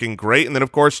he's looking great. And then,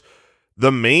 of course,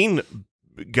 the main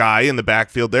guy in the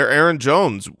backfield there, Aaron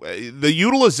Jones. The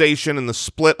utilization and the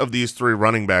split of these three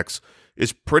running backs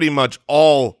is pretty much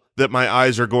all that my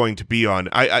eyes are going to be on.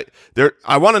 I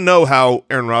want to know how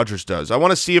Aaron Rodgers does. I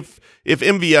want to see if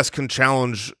MVS can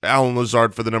challenge Allen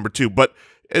Lazard for the number 2. But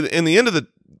at the end of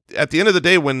the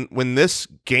day, when this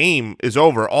game is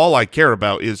over, all I care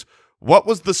about is what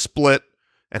was the split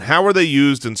and how are they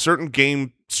used in certain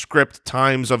game script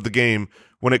times of the game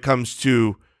when it comes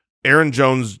to Aaron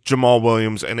Jones, Jamal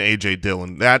Williams, and A.J.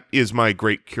 Dillon. That is my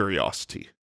great curiosity.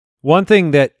 One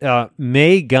thing that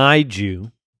may guide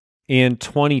you in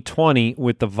 2020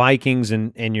 with the Vikings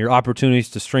and your opportunities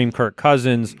to stream Kirk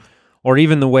Cousins, or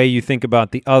even the way you think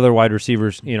about the other wide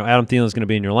receivers, Adam Thielen is going to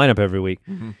be in your lineup every week.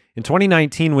 In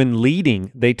 2019, when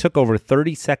leading, they took over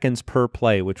 30 seconds per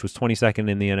play, which was 22nd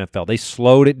in the NFL. They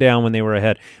slowed it down when they were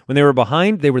ahead. When they were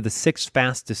behind, they were the 6th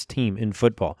fastest team in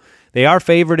football. They are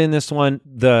favored in this one.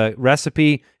 The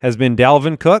recipe has been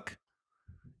Dalvin Cook,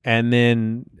 and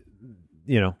then,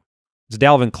 it's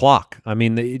Dalvin Clock. I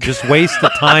mean, just waste the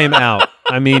time out.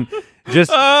 I mean, he's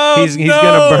going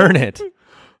to burn it.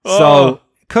 So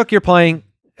Cook, you're playing.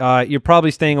 You're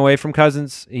probably staying away from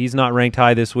Cousins. He's not ranked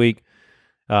high this week.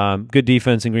 Good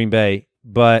defense in Green Bay.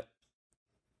 But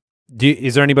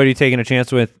is there anybody taking a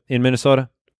chance with in Minnesota?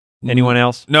 Anyone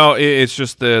else? No, it's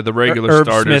just the regular Irv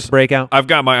starters. Smith breakout. I've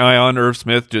got my eye on Irv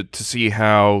Smith to see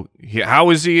how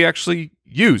is he actually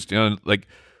used.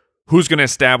 Who's going to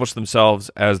establish themselves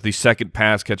as the second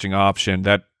pass catching option?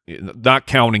 That not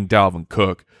counting Dalvin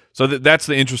Cook. So that's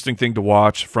the interesting thing to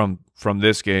watch from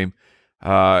this game.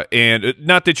 And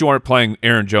not that you aren't playing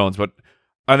Aaron Jones, but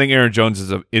I think Aaron Jones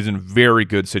is in a very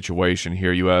good situation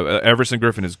here. You have Everson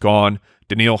Griffin is gone.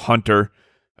 Danielle Hunter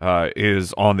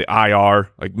is on the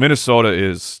IR. Like Minnesota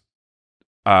is,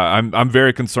 I'm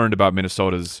very concerned about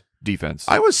Minnesota's defense.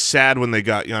 I was sad when they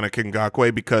got Yannick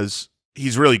Ngakoue because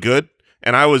he's really good,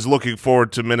 and I was looking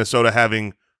forward to Minnesota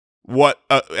having what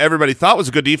everybody thought was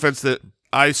a good defense that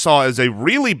I saw as a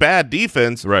really bad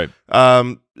defense. Right.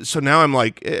 So now I'm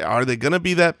like, are they going to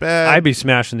be that bad? I'd be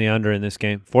smashing the under in this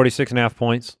game. 46.5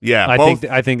 points. Yeah.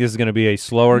 I think this is going to be a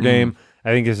slower game.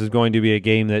 I think this is going to be a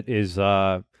game that is, in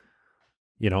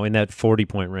that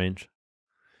 40-point range.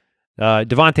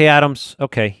 Devontae Adams,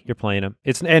 okay, you're playing him.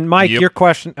 And Mike, your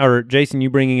question, or Jason, you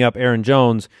bringing up Aaron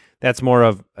Jones, that's more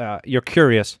of you're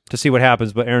curious to see what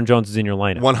happens, but Aaron Jones is in your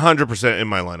lineup. 100% in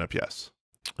my lineup, yes.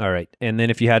 All right. And then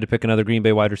if you had to pick another Green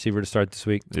Bay wide receiver to start this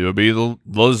week? It would be the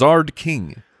Lazard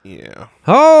King. Yeah.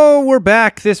 Oh, we're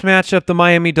back. This matchup, the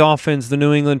Miami Dolphins, the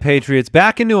New England Patriots.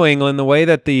 Back in New England, the way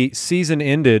that the season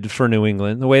ended for New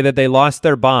England, the way that they lost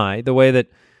their bye, the way that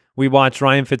we watched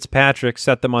Ryan Fitzpatrick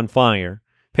set them on fire.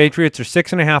 Patriots are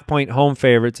 6.5-point home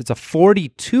favorites. It's a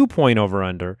 42-point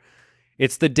over-under.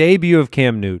 It's the debut of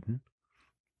Cam Newton.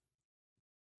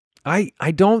 I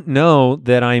don't know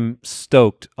that I'm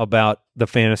stoked about the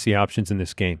fantasy options in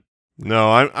this game.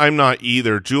 No, I'm not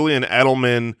either. Julian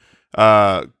Edelman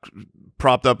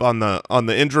propped up on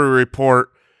the injury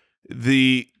report.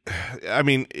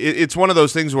 It's one of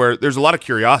those things where there's a lot of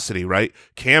curiosity, right?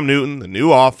 Cam Newton, the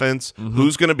new offense,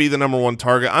 who's going to be the #1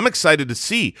 target? I'm excited to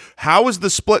see how is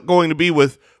the split going to be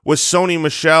with Sony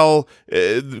Michel,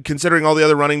 considering all the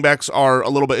other running backs are a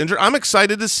little bit injured. I'm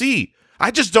excited to see. I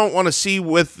just don't want to see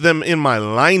with them in my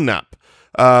lineup.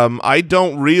 I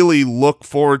don't really look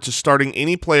forward to starting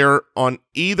any player on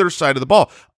either side of the ball.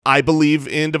 I believe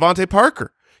in Devontae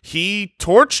Parker. He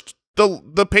torched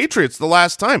the Patriots the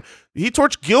last time. He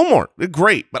torched Gilmore.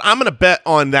 Great, but I'm going to bet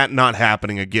on that not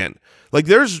happening again. Like,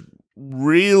 there's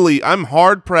really – I'm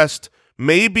hard-pressed.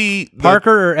 Maybe –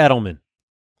 Parker or Edelman?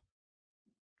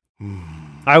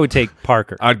 I would take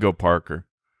Parker. I'd go Parker.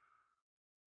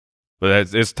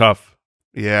 But it's tough.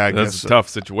 Yeah, I That's guess a tough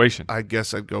situation. I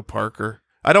guess I'd go Parker.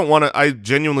 I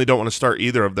genuinely don't want to start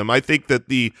either of them. I think that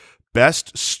the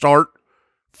best start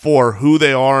for who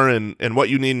they are and what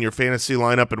you need in your fantasy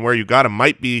lineup and where you got him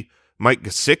might be Mike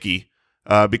Gesicki,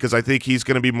 because I think he's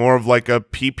going to be more of like a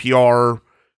PPR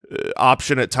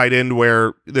option at tight end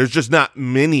where there's just not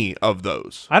many of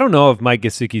those. I don't know if Mike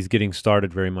Gesicki's getting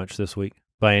started very much this week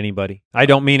by anybody. I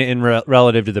don't mean it in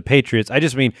relative to the Patriots. I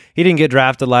just mean he didn't get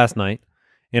drafted last night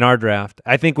in our draft.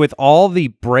 I think with all the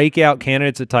breakout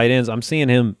candidates at tight ends, I'm seeing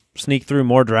him sneak through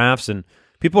more drafts, and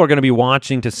people are going to be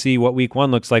watching to see what week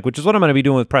 1 looks like, which is what I'm going to be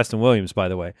doing with Preston Williams, by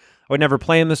the way. I would never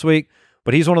play him this week,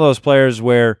 but he's one of those players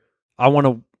where I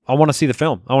want to see the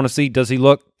film. I want to see, does he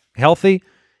look healthy?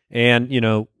 And, you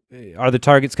know, are the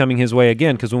targets coming his way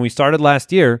again? Because when we started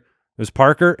last year, it was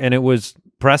Parker and it was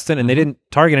Preston, and they didn't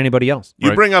target anybody else.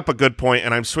 You bring up a good point,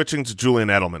 and I'm switching to Julian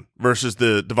Edelman versus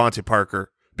the Devontae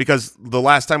Parker, because the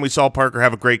last time we saw Parker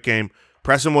have a great game,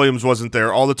 Preston Williams wasn't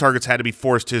there. All the targets had to be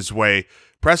forced his way.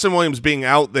 Preston Williams being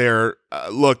out there,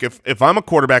 look, if I'm a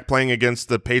quarterback playing against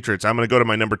the Patriots, I'm going to go to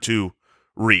my number 2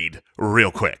 read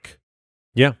real quick.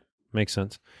 Yeah, makes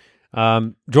sense.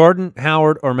 Jordan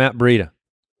Howard or Matt Breida?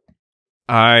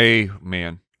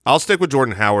 I'll stick with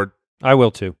Jordan Howard. I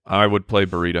will too. I would play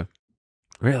Burrito.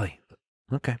 Really?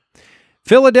 Okay.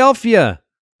 Philadelphia,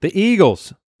 the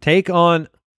Eagles take on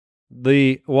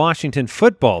the Washington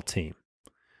football team.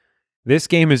 This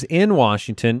game is in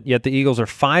Washington, yet the Eagles are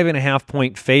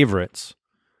 5.5-point favorites,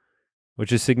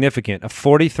 which is significant. A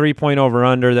 43-point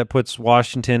over-under that puts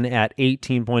Washington at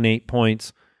 18.8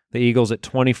 points, the Eagles at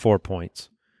 24 points.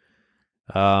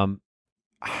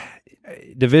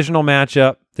 Divisional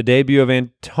matchup, the debut of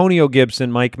Antonio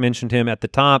Gibson. Mike mentioned him at the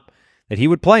top, that he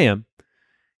would play him.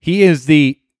 He is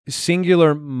the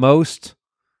singular most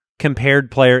compared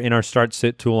player in our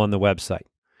start-sit tool on the website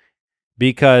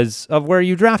because of where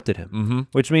you drafted him,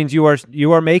 which means you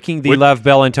are making the Lev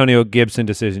Bell Antonio Gibson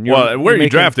decision. Where you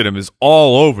drafted him is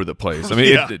all over the place. I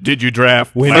mean, did you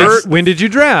draft? When did you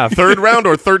draft? 3rd round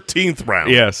or 13th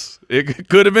round? Yes, it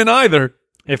could have been either.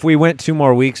 If we went 2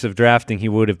 more weeks of drafting, he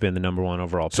would have been the number 1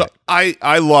 overall pick. So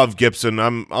I love Gibson.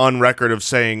 I'm on record of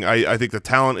saying I think the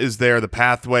talent is there, the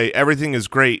pathway, everything is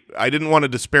great. I didn't want to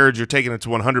disparage your taking it to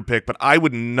 100 pick, but I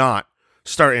would not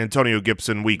start Antonio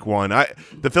Gibson week 1.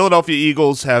 The Philadelphia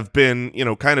Eagles have been,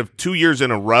 kind of 2 years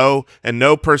in a row, and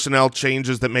no personnel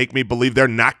changes that make me believe they're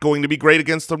not going to be great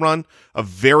against the run. A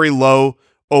very low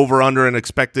over-under and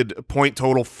expected point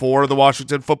total for the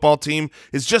Washington football team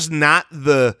is just not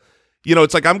the –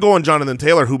 it's like I'm going Jonathan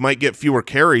Taylor, who might get fewer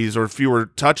carries or fewer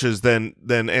touches than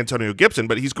Antonio Gibson,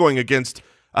 but he's going against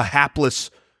a hapless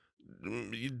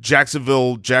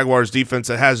Jacksonville Jaguars defense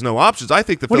that has no options. I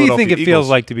think the Philadelphia Eagles. What do you think it feels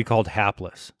like to be called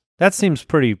hapless? That seems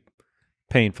pretty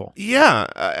painful. Yeah.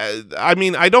 I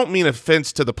mean, I don't mean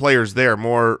offense to the players there,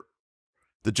 more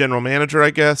the general manager, I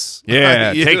guess.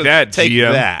 Yeah, take that, Take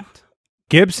GM. that.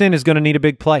 Gibson is going to need a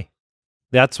big play.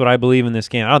 That's what I believe in this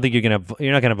game. I don't think you're not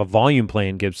going to have a volume play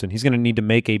in Gibson. He's going to need to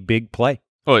make a big play.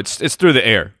 Oh, it's through the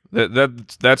air.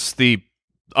 That's the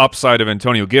upside of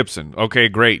Antonio Gibson. Okay,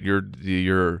 great. Your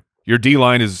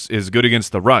D-line is good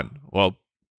against the run. Well,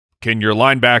 can your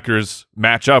linebackers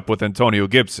match up with Antonio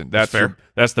Gibson? That's fair.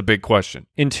 That's the big question.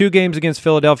 In 2 games against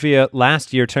Philadelphia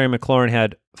last year, Terry McLaurin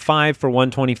had 5 for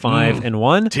 125 and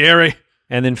 1. Terry.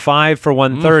 And then 5 for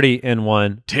 130 and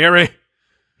 1. Terry.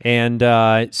 And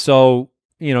so,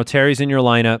 Terry's in your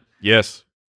lineup. Yes.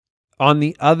 On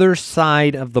the other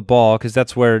side of the ball, because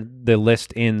that's where the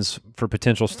list ends for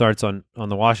potential starts on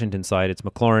the Washington side, it's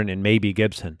McLaurin and maybe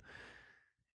Gibson.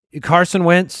 Carson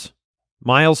Wentz,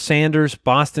 Miles Sanders,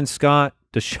 Boston Scott,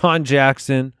 Deshaun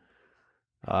Jackson,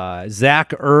 Zach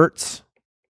Ertz.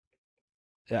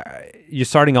 You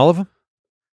starting all of them?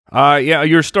 Yeah,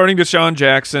 you're starting Deshaun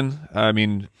Jackson. I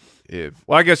mean,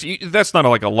 I guess that's not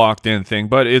like a locked-in thing,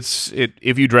 but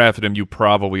if you drafted him, you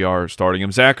probably are starting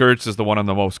him. Zach Ertz is the one I'm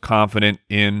the most confident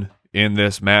in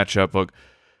this matchup. Look,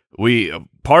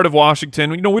 part of Washington,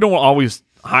 we don't always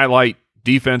highlight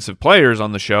defensive players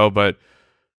on the show, but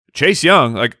Chase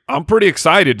Young, I'm pretty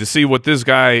excited to see what this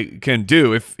guy can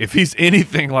do. If he's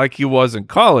anything like he was in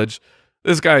college,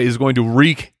 this guy is going to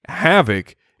wreak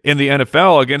havoc in the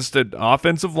NFL against an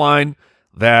offensive line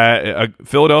that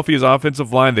Philadelphia's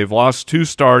offensive line, they've lost 2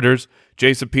 starters.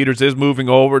 Jason Peters is moving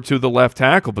over to the left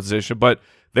tackle position, but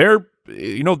they're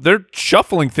they're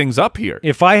shuffling things up here.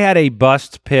 If I had a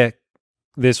bust pick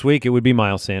this week, it would be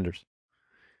Miles Sanders.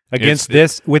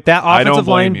 With that offensive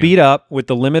line beat up, with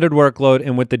the limited workload,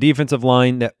 and with the defensive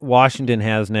line that Washington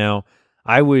has now,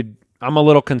 I'm a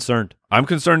little concerned. I'm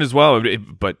concerned as well,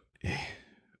 but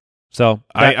so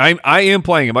I am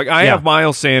playing him. Like I have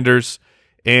Miles Sanders,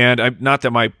 and not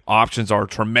that my options are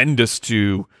tremendous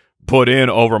to put in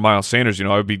over Miles Sanders.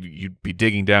 You'd be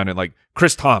digging down at like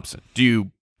Chris Thompson. Do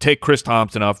you take Chris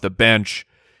Thompson off the bench?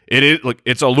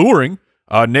 It's alluring.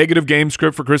 Negative game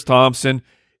script for Chris Thompson.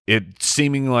 It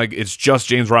seeming like it's just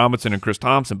James Robinson and Chris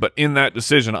Thompson, but in that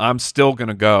decision, I'm still going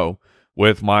to go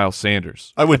with Miles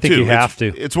Sanders. I think you have to.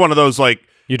 It's one of those like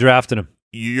you drafted him.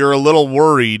 You're a little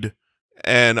worried,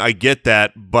 and I get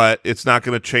that, but it's not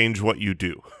going to change what you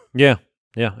do. Yeah,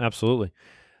 absolutely.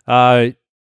 Deshaun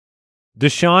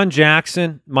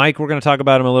Jackson, Mike, we're going to talk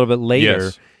about him a little bit later.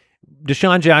 Yes.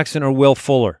 Deshaun Jackson or Will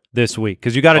Fuller this week?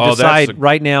 Because you got to decide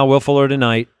right now, Will Fuller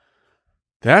tonight.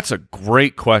 That's a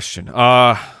great question.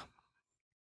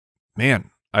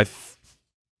 Man,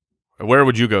 where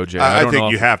would you go, Jay? I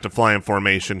think you have to fly in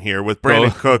formation here with Brandon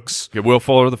Cooks. Get Will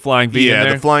Fuller, the flying V. Yeah, in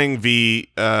there. the flying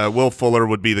V. Will Fuller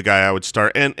would be the guy I would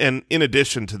start. And in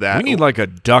addition to that, we need like a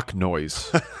duck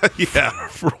noise. Yeah,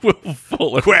 for Will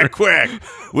Fuller. Quack quack.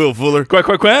 Will Fuller. Quack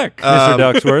quack quack. Mr.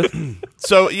 Ducksworth.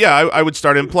 So yeah, I would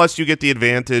start him. Plus, you get the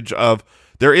advantage of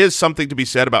there is something to be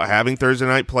said about having Thursday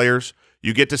night players.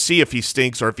 You get to see if he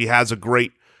stinks or if he has a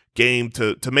great game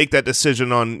to make that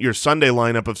decision on your Sunday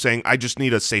lineup of saying, I just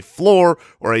need a safe floor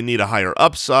or I need a higher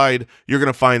upside. You're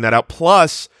going to find that out.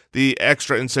 Plus the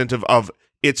extra incentive of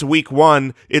it's week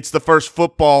 1. It's the first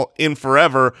football in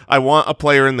forever. I want a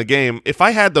player in the game. If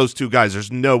I had those two guys,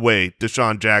 there's no way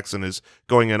Deshaun Jackson is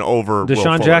going in over Will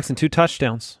Fuller. Deshaun Jackson, 2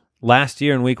 touchdowns last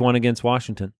year in week 1 against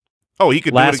Washington. Oh, he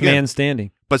could do it again. Last man standing.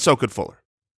 But so could Fuller.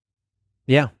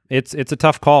 Yeah, it's a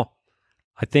tough call.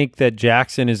 I think that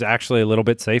Jackson is actually a little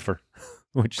bit safer,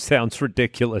 which sounds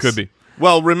ridiculous. Could be.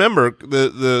 Well, remember,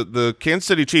 the Kansas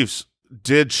City Chiefs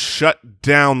did shut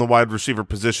down the wide receiver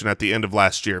position at the end of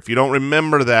last year. If you don't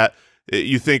remember that,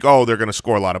 you think, oh, they're going to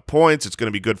score a lot of points. It's going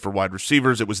to be good for wide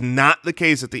receivers. It was not the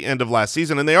case at the end of last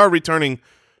season, and they are returning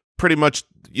pretty much,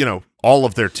 all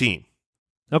of their team.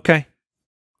 Okay.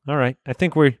 All right. I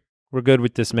think we're good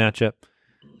with this matchup.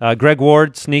 Greg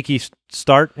Ward, sneaky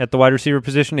start at the wide receiver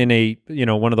position in a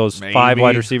one of those Maybe. 5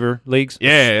 wide receiver leagues.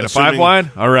 Yeah, in a 5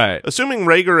 wide. All right. Assuming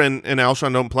Rager and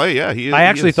Alshon don't play, yeah, I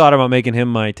actually thought about making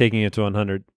him my taking it to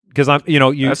 100 because I'm you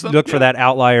look for that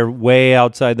outlier way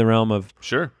outside the realm of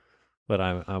sure, but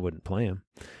I wouldn't play him.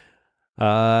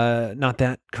 Not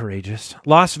that courageous.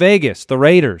 Las Vegas, the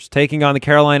Raiders taking on the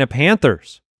Carolina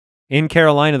Panthers. In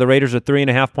Carolina, the Raiders are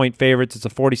 3.5-point favorites. It's a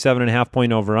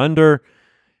 47.5-point over/under.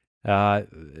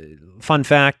 Fun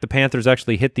fact, the Panthers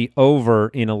actually hit the over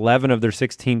in 11 of their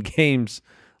 16 games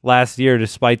last year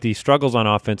despite the struggles on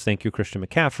offense. Thank you, Christian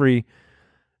McCaffrey.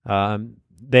 They're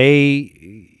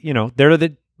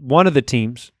one of the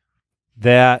teams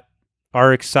that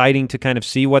are exciting to kind of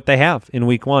see what they have in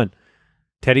week 1.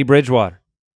 Teddy Bridgewater,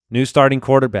 new starting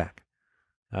quarterback.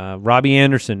 Robbie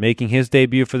Anderson making his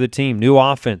debut for the team. New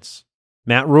offense.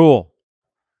 Matt Rule.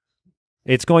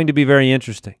 It's going to be very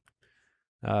interesting.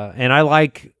 And I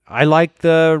like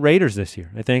the Raiders this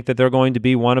year. I think that they're going to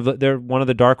be one of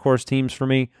the dark horse teams for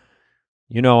me.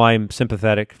 I'm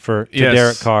sympathetic to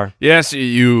Derek Carr. Yes,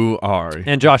 you are.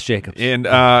 And Josh Jacobs. And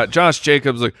Josh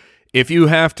Jacobs, look, if you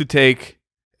have to take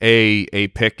a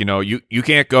pick, you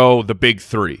can't go the big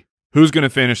 3. Who's going to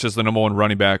finish as the #1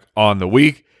 running back on the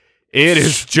week? It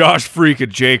is Josh freaking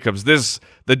Jacobs. The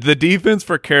defense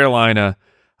for Carolina,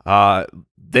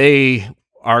 they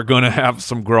are going to have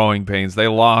some growing pains. They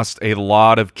lost a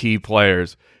lot of key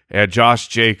players, and Josh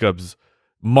Jacobs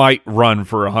might run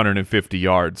for 150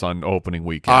 yards on opening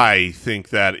weekend. I think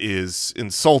that is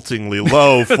insultingly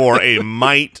low for a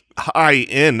might high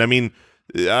end. I mean,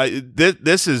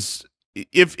 this is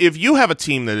if you have a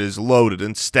team that is loaded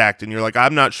and stacked, and you're like,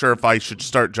 I'm not sure if I should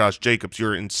start Josh Jacobs,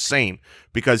 you're insane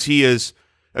because he is.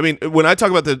 I mean, when I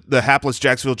talk about the hapless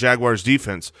Jacksonville Jaguars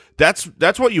defense, that's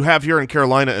what you have here in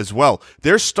Carolina as well.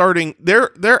 They're starting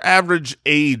their average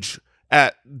age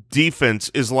at defense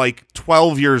is like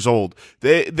 12 years old.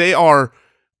 They are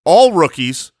all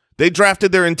rookies. They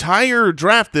drafted their entire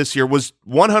draft this year was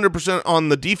 100% on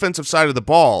the defensive side of the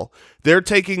ball. They're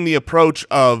taking the approach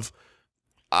of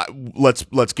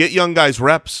let's get young guys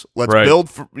reps. Let's build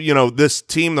this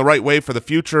team the right way for the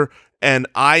future. And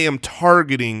I am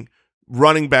targeting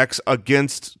running backs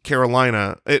against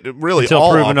Carolina. It really until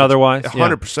all proven otherwise.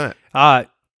 100%.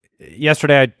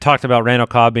 Yesterday I talked about Randall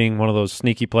Cobb being one of those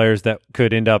sneaky players that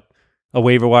could end up a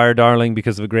waiver wire darling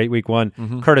because of a great week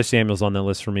one. Curtis Samuel's on the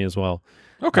list for me as well.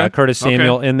 Okay. Curtis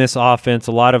Samuel in this offense,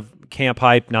 a lot of camp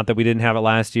hype, not that we didn't have it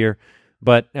last year,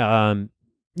 but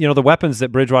the weapons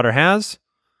that Bridgewater has,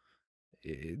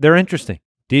 they're interesting.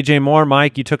 DJ Moore,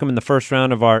 Mike, you took him in the first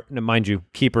round of our, mind you,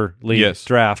 keeper league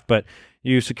draft, but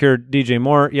you secured DJ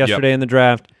Moore yesterday in the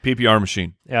draft. PPR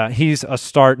machine. He's a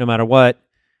start no matter what.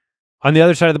 On the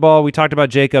other side of the ball, we talked about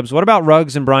Jacobs. What about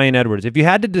Ruggs and Bryan Edwards? If you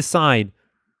had to decide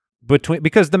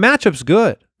because the matchup's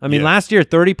good. I mean, last year,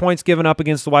 30 points given up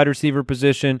against the wide receiver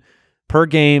position per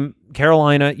game.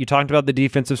 Carolina, you talked about the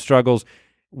defensive struggles.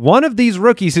 One of these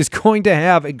rookies is going to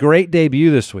have a great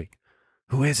debut this week.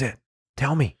 Who is it?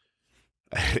 Tell me.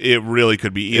 It really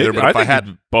could be either, but if I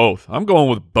had both, I'm going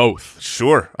with both.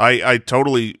 Sure, I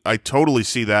totally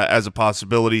see that as a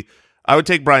possibility. I would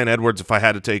take Bryan Edwards if I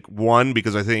had to take one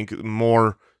because I think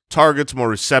more targets, more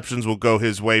receptions will go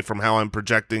his way from how I'm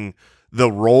projecting the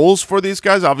roles for these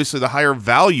guys. Obviously, the higher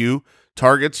value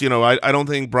targets, I don't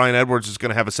think Bryan Edwards is going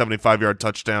to have a 75-yard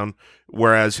touchdown,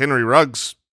 whereas Henry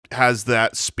Ruggs has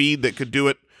that speed that could do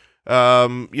it,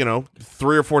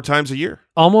 3 or 4 times a year.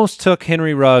 Almost took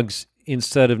Henry Ruggs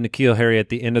instead of N'Keal Harry at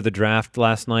the end of the draft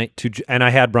last night, and I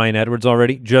had Bryan Edwards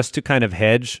already, just to kind of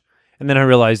hedge, and then I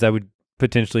realized I would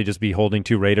potentially just be holding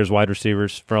 2 Raiders wide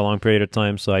receivers for a long period of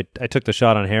time, so I took the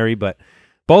shot on Harry, but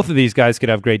both of these guys could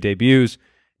have great debuts.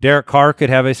 Derek Carr could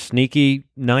have a sneaky,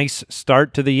 nice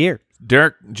start to the year.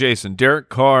 Derek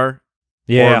Carr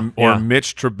or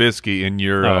Mitch Trubisky in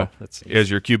your as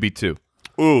your QB2.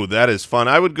 Ooh, that is fun.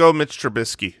 I would go Mitch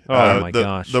Trubisky. Oh, my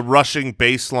gosh. The rushing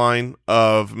baseline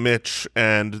of Mitch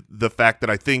and the fact that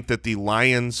I think that the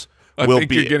Lions will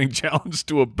be... you're getting challenged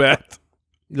to a bet.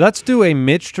 Let's do a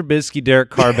Mitch Trubisky, Derek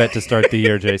Carr bet to start the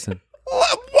year, Jason.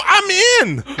 I'm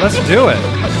in. Let's do it.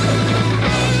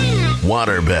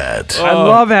 Water bet. I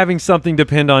love having something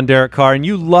depend on Derek Carr, and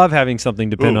you love having something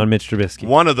depend on Mitch Trubisky.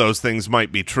 One of those things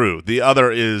might be true. The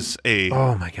other is a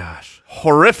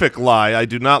horrific lie. I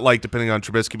do not like depending on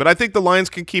Trubisky, but I think the Lions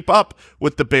can keep up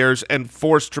with the Bears and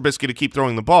force Trubisky to keep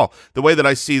throwing the ball. The way that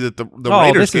I see that the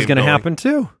Raiders this is going to happen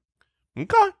too.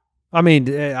 Okay. I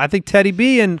mean, I think Teddy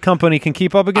B and company can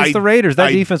keep up against the Raiders.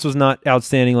 That defense was not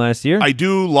outstanding last year. I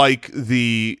do like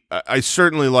I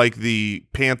certainly like the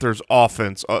Panthers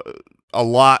offense a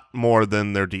lot more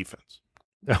than their defense.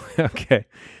 Okay.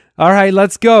 All right,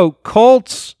 let's go.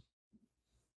 Colts.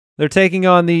 They're taking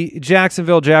on the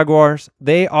Jacksonville Jaguars.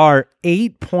 They are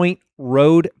 8-point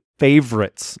road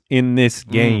favorites in this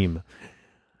game.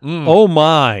 Oh,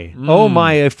 my. Oh,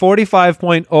 my. A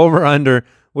 45-point over-under,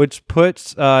 which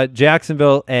puts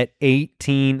Jacksonville at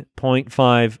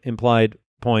 18.5 implied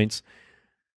points.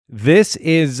 This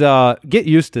is get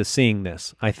used to seeing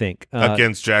this, I think.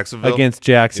 Against Jacksonville? Against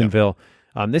Jacksonville.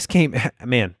 Yeah. This came,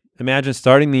 man, imagine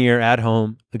starting the year at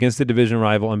home against a division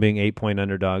rival and being 8-point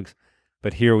underdogs.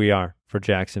 But here we are for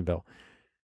Jacksonville.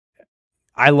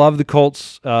 I love the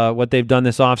Colts, what they've done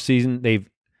this offseason.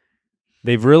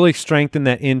 They've really strengthened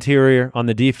that interior on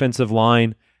the defensive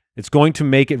line. It's going to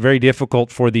make it very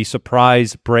difficult for the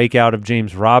surprise breakout of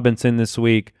James Robinson this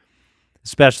week,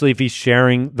 especially if he's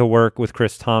sharing the work with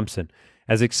Chris Thompson.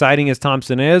 As exciting as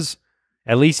Thompson is,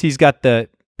 at least he's got the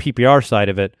PPR side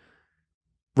of it.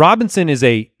 Robinson is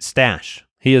a stash.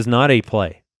 He is not a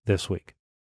play this week.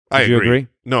 Do you agree?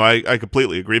 No, I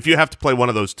completely agree. If you have to play one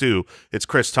of those two, it's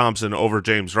Chris Thompson over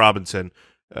James Robinson.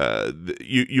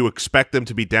 You expect them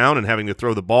to be down and having to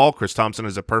throw the ball. Chris Thompson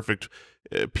is a perfect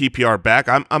PPR back.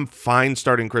 I'm fine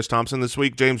starting Chris Thompson this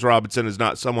week. James Robinson is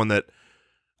not someone that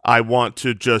I want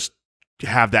to just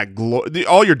have that glory.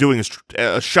 All you're doing is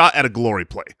a shot at a glory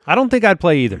play. I don't think I'd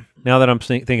play either. Now that I'm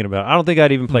thinking about it, I don't think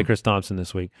I'd even play Chris Thompson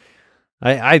this week.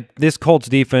 This Colts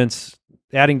defense,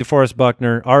 adding DeForest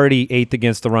Buckner, already 8th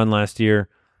against the run last year.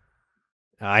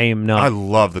 I am not. I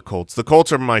love the Colts. The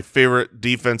Colts are my favorite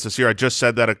defense this year. I just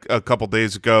said that a couple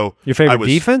days ago. Your favorite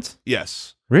defense?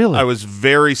 Yes. Really? I was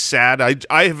very sad.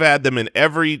 I have had them in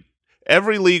every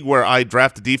league where I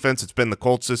draft a defense. It's been the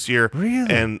Colts this year.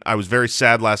 Really? And I was very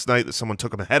sad last night that someone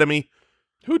took them ahead of me.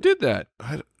 Who did that?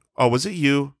 Was it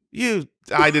you?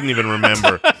 I didn't even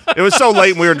remember. It was so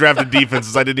late when we were drafting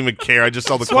defenses. I didn't even care. I just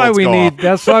saw the Colts go off.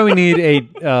 That's why we need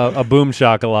a boom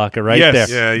shakalaka right there.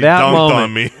 Yeah, you that dunked moment,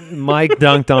 on me. Mike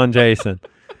dunked on Jason.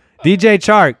 DJ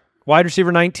Chark, wide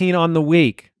receiver 19 on the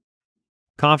week.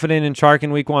 Confident in Chark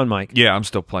in week 1, Mike? Yeah, I'm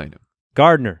still playing him.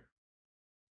 Gardner.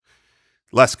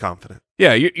 Less confident.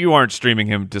 Yeah, you aren't streaming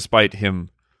him despite him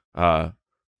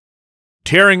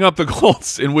tearing up the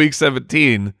Colts in week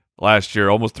 17 last year,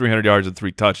 almost 300 yards and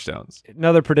 3 touchdowns.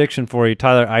 Another prediction for you,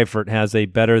 Tyler Eifert has a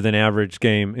better-than-average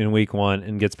game in week 1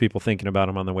 and gets people thinking about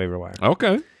him on the waiver wire.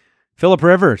 Okay. Phillip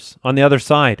Rivers on the other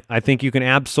side. I think you can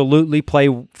absolutely play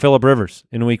Phillip Rivers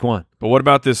in week 1. But what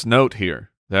about this note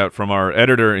here that from our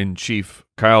editor-in-chief,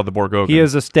 Kyle the Borgogan? He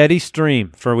is a steady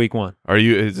stream for week 1.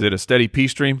 Is it a steady P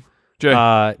stream,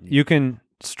 Jay? You can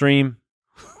stream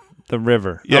the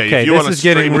river. Yeah, okay, this is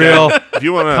getting real if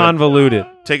you want to convoluted.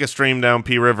 Take a stream down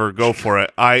P River, go for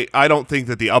it. I don't think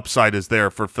that the upside is there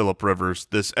for Phillip Rivers.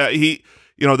 This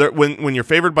when you're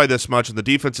favored by this much and the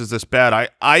defense is this bad,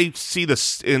 I see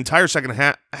this entire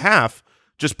second half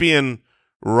just being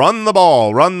run the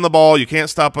ball. You can't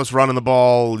stop us running the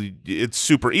ball. It's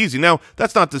super easy. Now,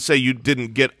 that's not to say you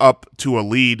didn't get up to a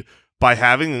lead by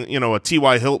having a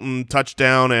T.Y. Hilton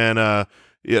touchdown and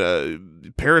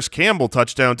Paris Campbell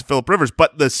touchdown to Phillip Rivers,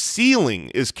 but the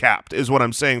ceiling is capped, is what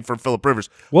I'm saying for Phillip Rivers.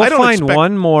 We'll find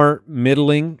one more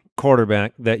middling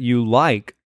quarterback that you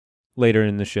like later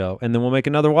in the show, and then we'll make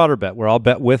another water bet where I'll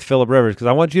bet with Phillip Rivers because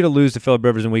I want you to lose to Phillip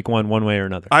Rivers in week 1 way or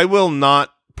another. I will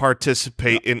not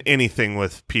participate in anything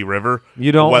with P River.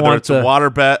 You don't whether want it's a water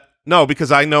bet. No,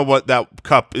 because I know what that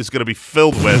cup is going to be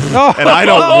filled with, and I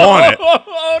don't want it.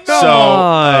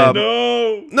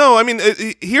 No. I mean,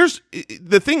 here's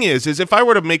the thing: is if I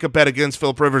were to make a bet against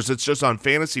Phillip Rivers, it's just on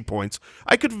fantasy points.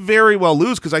 I could very well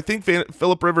lose because I think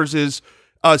Phillip Rivers is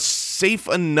a safe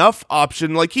enough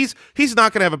option. Like he's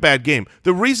not going to have a bad game.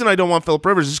 The reason I don't want Phillip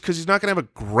Rivers is because he's not going to have a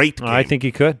great game. I think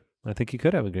he could. I think he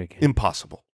could have a great game.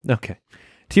 Impossible. Okay.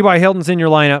 T.Y. Hilton's in your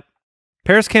lineup.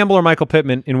 Paris Campbell or Michael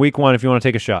Pittman in week 1 if you want to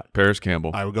take a shot? Paris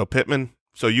Campbell. I would go Pittman.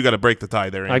 So you got to break the tie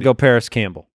there, Andy. I go Paris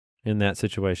Campbell in that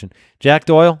situation. Jack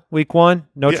Doyle, week 1.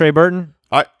 No Trey Burton.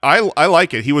 I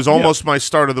like it. He was almost my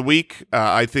start of the week.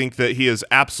 I think that he is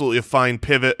absolutely a fine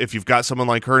pivot if you've got someone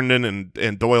like Herndon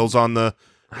and Doyle's on the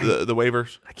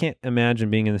waivers. I can't imagine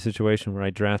being in the situation where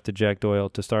I drafted Jack Doyle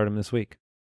to start him this week.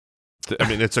 I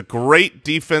mean, it's a great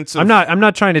defensive. I'm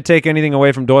not trying to take anything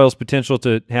away from Doyle's potential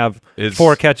to have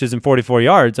 4 catches and 44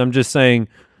 yards. I'm just saying,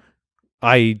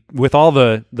 with all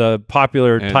the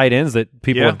popular tight ends that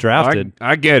people have drafted,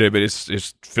 I get it, but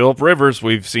it's Phillip Rivers.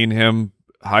 We've seen him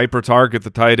hyper target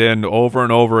the tight end over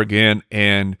and over again.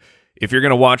 And if you're going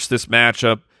to watch this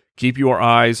matchup, keep your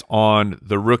eyes on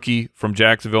the rookie from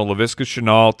Jacksonville, Laviska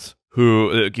Shenault,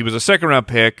 who he was a second-round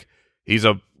pick. He's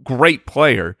a great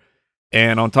player.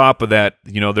 And on top of that,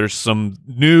 there's some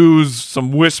news,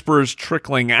 some whispers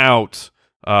trickling out,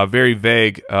 very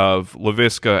vague, of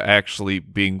Laviska actually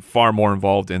being far more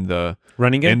involved in the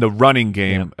running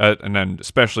game, and then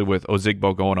especially with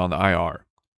Ozigbo going on the IR.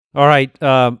 All right,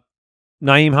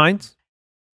 Nyheim Hines?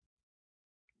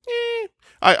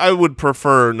 I would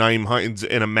prefer Nyheim Hines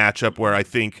in a matchup where I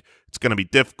think it's going to be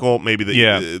difficult. Maybe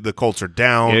the Colts are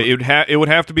down. Yeah, it would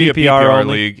have to be a PPR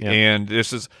league, and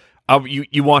this is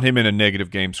you want him in a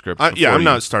negative game script. I'm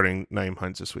not starting Nyheim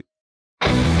Hines this week.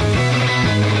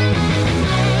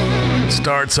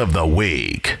 Starts of the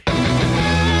week.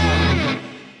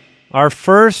 Our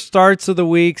first starts of the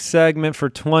week segment for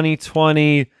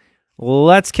 2020.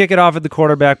 Let's kick it off at the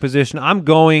quarterback position. I'm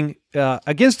going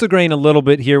against the grain a little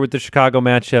bit here with the Chicago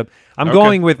matchup. I'm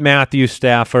going with Matthew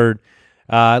Stafford.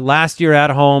 Last year at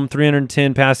home,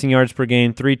 310 passing yards per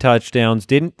game, 3 touchdowns.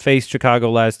 Didn't face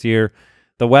Chicago last year.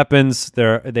 The weapons,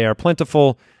 they are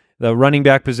plentiful. The running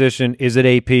back position, is it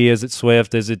AP? Is it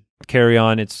Swift? Is it carry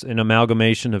on? It's an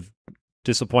amalgamation of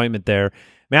disappointment there.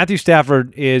 Matthew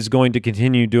Stafford is going to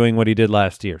continue doing what he did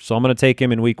last year. So I'm going to take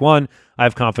him in week 1. I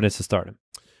have confidence to start him.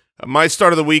 My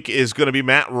start of the week is going to be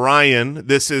Matt Ryan.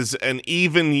 This is an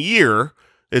even year.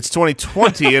 It's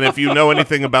 2020, and if you know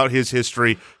anything about his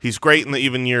history, he's great in the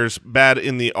even years, bad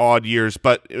in the odd years.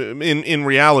 But in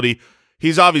reality,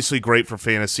 he's obviously great for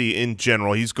fantasy in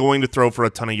general. He's going to throw for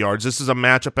a ton of yards. This is a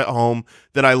matchup at home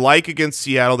that I like against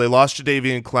Seattle. They lost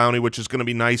Jadeveon Clowney, which is going to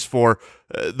be nice for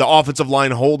the offensive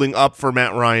line holding up for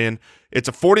Matt Ryan. It's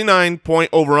a 49-point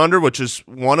over-under, which is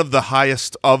one of the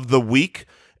highest of the week.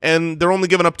 And they're only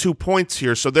giving up 2 points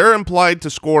here, so they're implied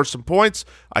to score some points.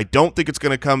 I don't think it's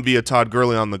going to come via Todd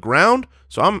Gurley on the ground,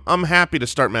 so I'm happy to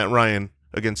start Matt Ryan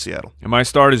against Seattle. And my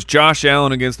start is Josh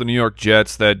Allen against the New York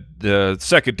Jets. That the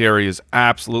secondary is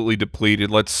absolutely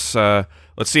depleted. Let's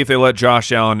see if they let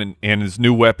Josh Allen and his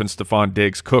new weapon Stephon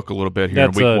Diggs cook a little bit here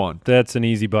in week 1. That's an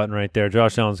easy button right there.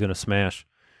 Josh Allen's going to smash.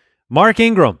 Mark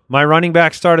Ingram, my running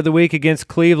back start of the week against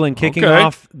Cleveland, kicking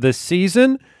off the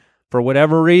season. For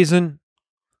whatever reason,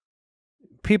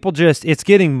 it's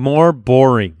getting more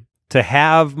boring to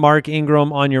have Mark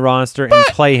Ingram on your roster and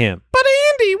play him. But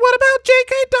Andy, what about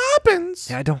J.K.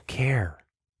 Dobbins? I don't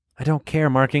care.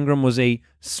 Mark Ingram was a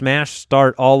smash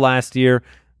start all last year.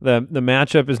 The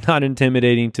matchup is not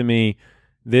intimidating to me.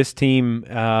 This team,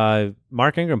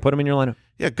 Mark Ingram, put him in your lineup.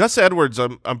 Yeah, Gus Edwards,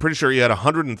 I'm pretty sure he had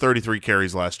 133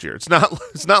 carries last year. It's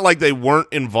not like they weren't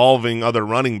involving other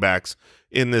running backs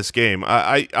in this game.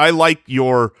 I like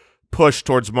your push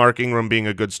towards Mark Ingram being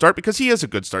a good start because he is a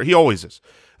good start. He always is.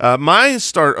 My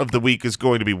start of the week is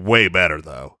going to be way better,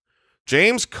 though.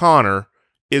 James Conner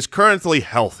is currently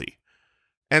healthy,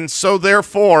 and so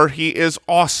therefore he is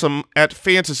awesome at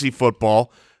fantasy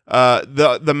football.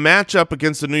 The matchup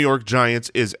against the New York Giants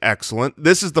is excellent.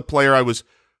 This is the player I was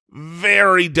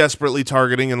very desperately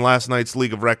targeting in last night's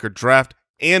League of Record draft.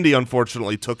 Andy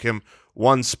unfortunately took him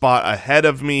one spot ahead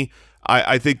of me.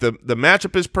 I think the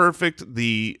matchup is perfect.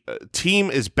 The team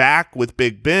is back with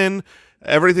Big Ben.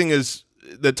 Everything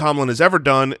that Tomlin has ever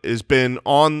done has been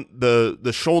on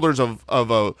the shoulders of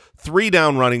a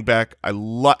 3-down running back.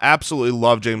 I absolutely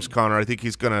love James Conner. I think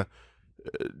he's going to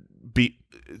be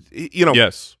 –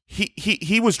 yes.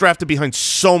 He was drafted behind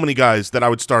so many guys that I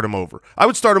would start him over. I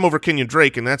would start him over Kenyon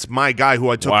Drake, and that's my guy who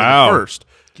I took in the first.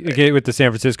 Okay, with the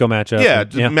San Francisco matchup. Yeah,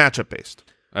 matchup-based.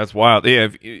 That's wild. Yeah,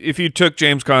 if you took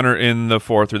James Conner in the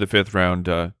 4th or the 5th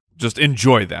round, just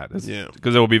enjoy that.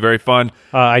 Because it will be very fun.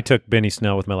 I took Benny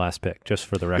Snell with my last pick, just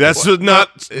for the record. That's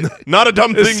not a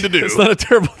dumb thing to do. It's not a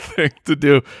terrible thing to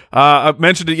do. I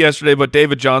mentioned it yesterday, but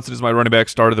David Johnson is my running back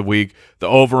start of the week. The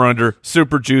over-under,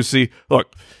 super juicy.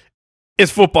 Look,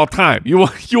 it's football time. You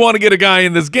want to get a guy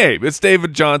in this game. It's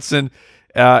David Johnson.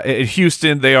 In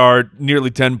Houston, they are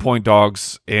nearly 10-point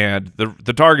dogs, and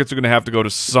the targets are going to have to go to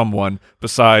someone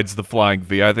besides the flying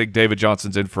V. I think David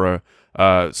Johnson's in for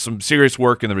some serious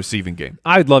work in the receiving game.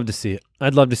 I'd love to see it.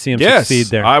 I'd love to see him succeed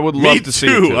there. I would love to see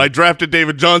it too. I drafted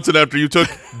David Johnson after you took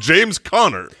James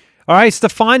Conner. All right,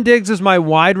 Stephon Diggs is my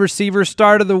wide receiver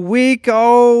start of the week.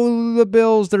 Oh, the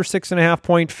Bills, they're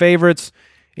 6.5-point favorites.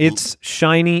 It's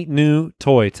shiny new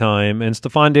toy time, and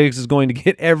Stephon Diggs is going to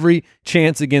get every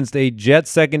chance against a Jets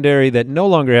secondary that no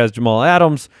longer has Jamal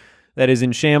Adams, that is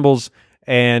in shambles,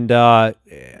 and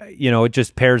it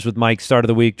just pairs with Mike's start of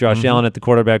the week, Josh Allen at the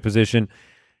quarterback position.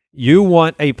 You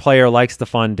want a player like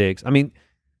Stephon Diggs. I mean,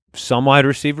 some wide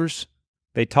receivers,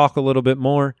 they talk a little bit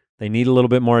more. They need a little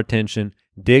bit more attention.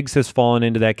 Diggs has fallen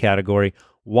into that category.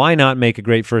 Why not make a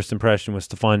great first impression with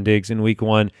Stephon Diggs in week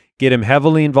 1, get him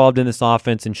heavily involved in this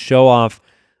offense, and show off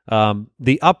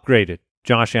the upgraded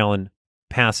Josh Allen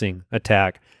passing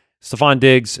attack? Stephon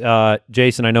Diggs,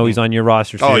 Jason, I know he's on your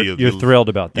roster, so you're thrilled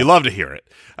about that. You love to hear it.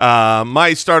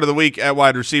 My start of the week at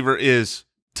wide receiver is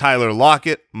Tyler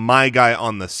Lockett, my guy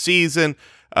on the season.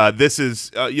 This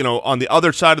is, on the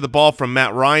other side of the ball from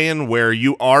Matt Ryan, where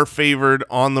you are favored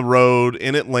on the road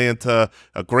in Atlanta,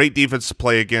 a great defense to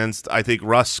play against. I think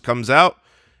Russ comes out,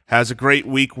 has a great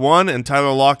week 1, and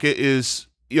Tyler Lockett is,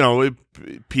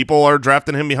 people are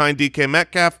drafting him behind DK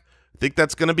Metcalf. I think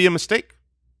that's going to be a mistake.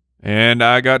 And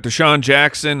I got Deshaun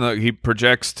Jackson. He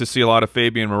projects to see a lot of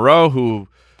Fabian Moreau, who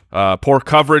poor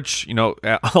coverage,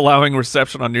 allowing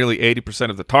reception on nearly 80%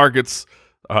 of the targets.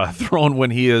 Thrown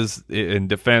when he is in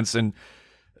defense, and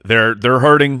they're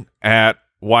hurting at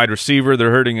wide receiver.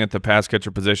 They're hurting at the pass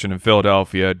catcher position in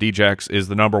Philadelphia. Djax is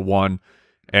the #1,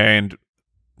 and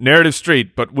narrative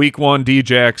street, but week 1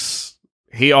 Djax,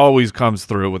 he always comes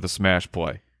through with a smash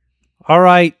play. All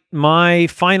right, my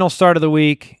final start of the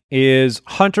week is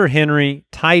Hunter Henry,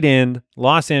 tight end,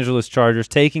 Los Angeles Chargers,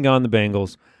 taking on the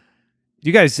Bengals.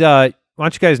 You guys, why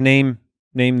don't you guys name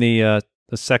the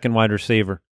second wide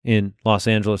receiver in Los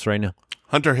Angeles right now?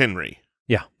 Hunter Henry.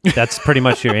 Yeah, that's pretty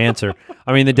much your answer.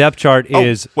 I mean, the depth chart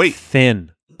is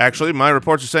thin. Actually, my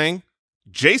reports are saying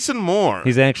Jason Moore.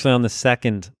 He's actually on the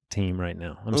second team right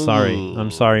now. I'm sorry,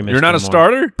 Mr. You're not a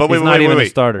starter? But He's not even a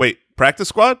starter. Wait, practice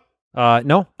squad?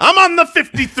 No. I'm on the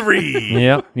 53.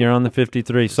 Yeah, you're on the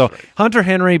 53. So right. Hunter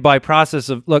Henry, by process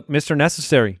of, look, Mr.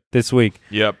 Necessary this week.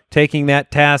 Yep. Taking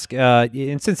that task.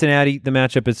 In Cincinnati, the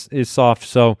matchup is soft,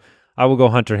 so I will go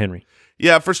Hunter Henry.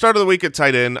 Yeah, for start of the week at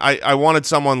tight end, I wanted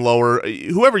someone lower.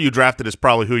 Whoever you drafted is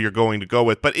probably who you're going to go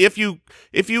with. But if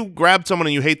you grab someone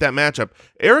and you hate that matchup,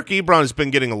 Eric Ebron has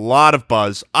been getting a lot of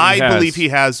buzz. I believe he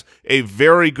has a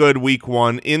very good week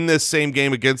 1 in this same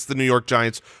game against the New York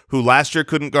Giants, who last year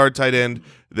couldn't guard tight end.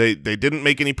 They didn't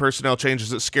make any personnel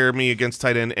changes that scared me against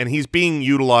tight end, and he's being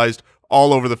utilized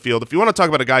all over the field. If you want to talk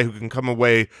about a guy who can come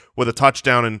away with a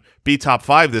touchdown and be top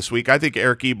 5 this week, I think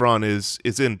Eric Ebron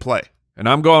is in play. And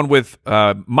I'm going with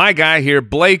my guy here,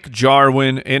 Blake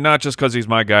Jarwin, and not just because he's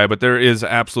my guy, but there is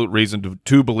absolute reason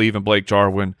to believe in Blake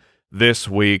Jarwin this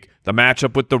week. The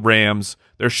matchup with the Rams,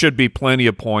 there should be plenty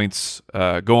of points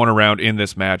going around in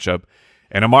this matchup.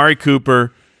 And Amari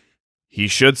Cooper, he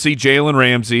should see Jalen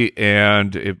Ramsey,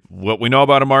 and what we know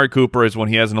about Amari Cooper is when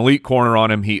he has an elite corner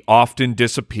on him, he often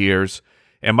disappears.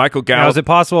 And Michael Now, Gallup. is it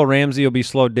possible Ramsey will be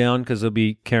slowed down because he'll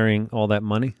be carrying all that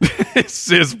money?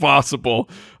 This is possible.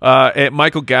 And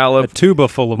Michael Gallup. A tuba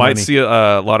full of might money. see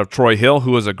a lot of Troy Hill,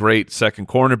 who is a great second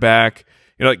cornerback.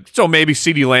 So maybe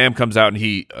CeeDee Lamb comes out and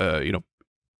he,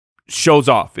 shows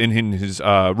off in his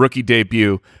rookie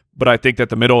debut. But I think that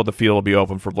the middle of the field will be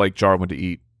open for Blake Jarwin to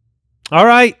eat. All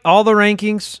right, all the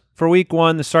rankings for Week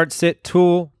 1, the Start Sit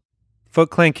Tool, Foot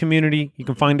Clan community. You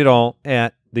can find it all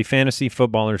at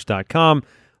thefantasyfootballers.com.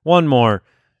 One more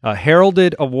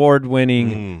heralded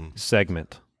award-winning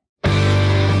segment.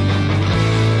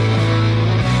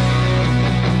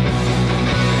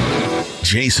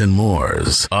 Jason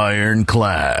Moore's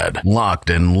ironclad, locked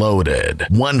and loaded,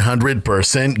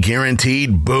 100%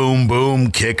 guaranteed boom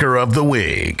boom kicker of the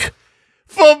week.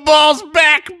 Football's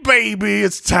back, baby.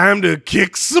 It's time to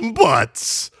kick some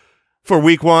butts. For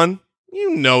Week 1,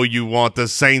 you know you want the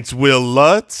Saints Will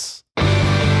Lutz.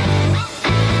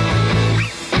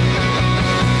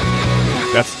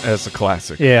 That's a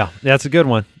classic. Yeah, that's a good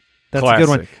one. That's a good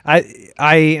one.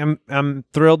 I'm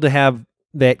thrilled to have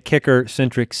that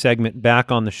kicker-centric segment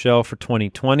back on the show for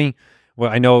 2020.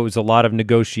 Well, I know it was a lot of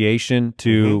negotiation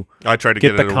to I tried to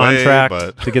get the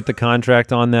contract to get the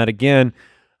contract on that again.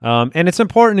 And it's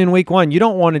important in Week 1. You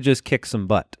don't want to just kick some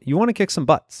butt. You want to kick some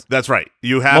butts. That's right.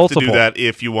 You have to do that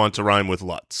if you want to rhyme with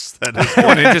Lutz. That is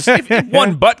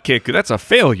one butt kick, that's a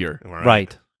failure.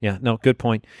 Right. Yeah, no, good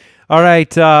point. All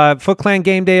right, Foot Clan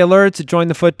Game Day alerts at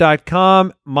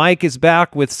jointhefoot.com. Mike is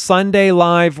back with Sunday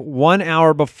Live 1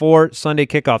 hour before Sunday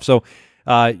kickoff. So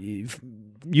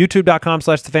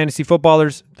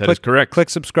youtube.com/thefantasyfootballers. That is correct. Click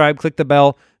subscribe, click the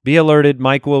bell, be alerted.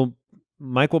 Mike will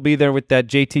be there with that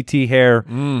JTT hair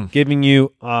giving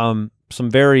you some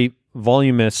very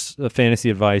voluminous fantasy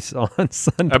advice on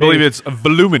Sunday. I believe it's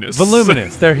voluminous.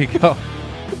 Voluminous. There you go.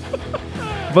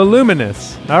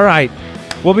 Voluminous. All right.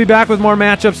 We'll be back with more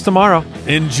matchups tomorrow.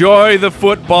 Enjoy the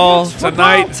football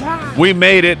tonight. We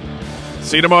made it.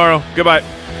 See you tomorrow. Goodbye.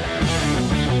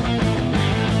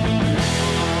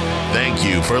 Thank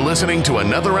you for listening to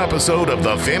another episode of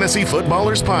the Fantasy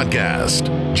Footballers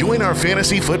Podcast. Join our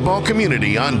fantasy football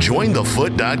community on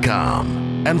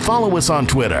jointhefoot.com and follow us on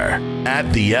Twitter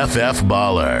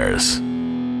 @TheFFBallers.